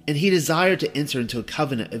 And he desired to enter into a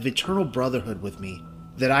covenant of eternal brotherhood with me,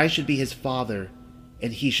 that I should be his father,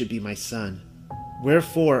 and he should be my son.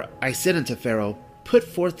 Wherefore I said unto Pharaoh, Put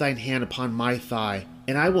forth thine hand upon my thigh,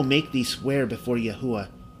 and I will make thee swear before Yahuwah,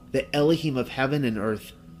 the Elohim of heaven and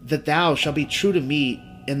earth, that thou shalt be true to me,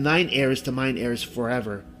 and thine heirs to mine heirs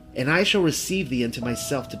forever. And I shall receive thee unto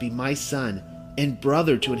myself to be my son, and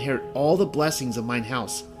brother to inherit all the blessings of mine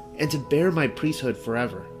house, and to bear my priesthood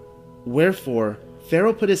forever. Wherefore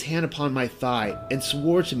Pharaoh put his hand upon my thigh, and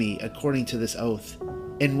swore to me according to this oath.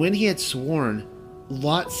 And when he had sworn,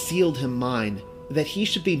 Lot sealed him mine, that he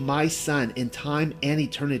should be my son in time and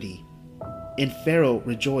eternity. And Pharaoh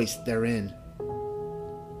rejoiced therein.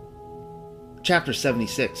 Chapter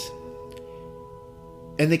 76.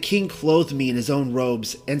 And the king clothed me in his own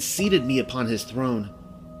robes, and seated me upon his throne,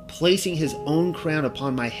 placing his own crown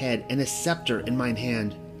upon my head, and a scepter in mine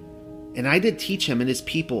hand. And I did teach him and his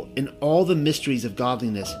people in all the mysteries of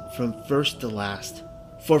godliness, from first to last.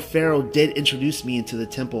 For Pharaoh did introduce me into the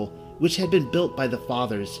temple, which had been built by the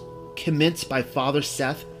fathers, commenced by father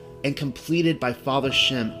Seth, and completed by father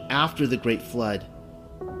Shem after the great flood.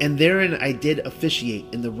 And therein I did officiate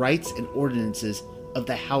in the rites and ordinances of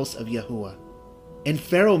the house of Yahuwah. And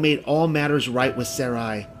Pharaoh made all matters right with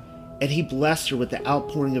Sarai, and he blessed her with the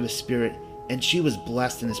outpouring of his spirit, and she was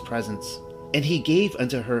blessed in his presence. And he gave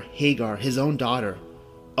unto her Hagar his own daughter,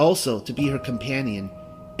 also to be her companion,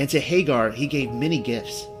 and to Hagar he gave many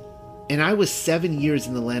gifts. And I was 7 years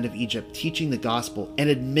in the land of Egypt, teaching the gospel and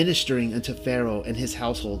administering unto Pharaoh and his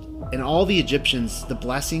household, and all the Egyptians the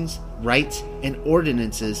blessings, rites, and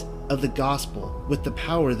ordinances of the gospel with the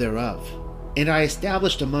power thereof. And I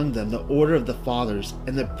established among them the order of the fathers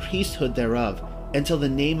and the priesthood thereof, until the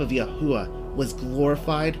name of Yahuwah was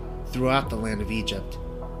glorified throughout the land of Egypt.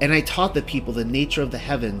 And I taught the people the nature of the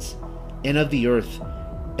heavens and of the earth,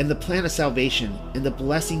 and the plan of salvation, and the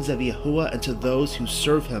blessings of Yahuwah unto those who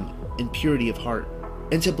serve him in purity of heart,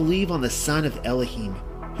 and to believe on the Son of Elohim,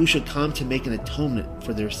 who should come to make an atonement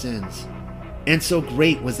for their sins. And so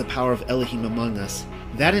great was the power of Elohim among us,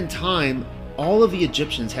 that in time all of the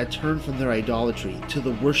Egyptians had turned from their idolatry to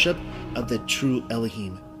the worship of the true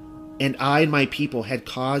Elohim. And I and my people had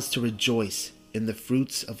cause to rejoice in the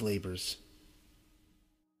fruits of labors.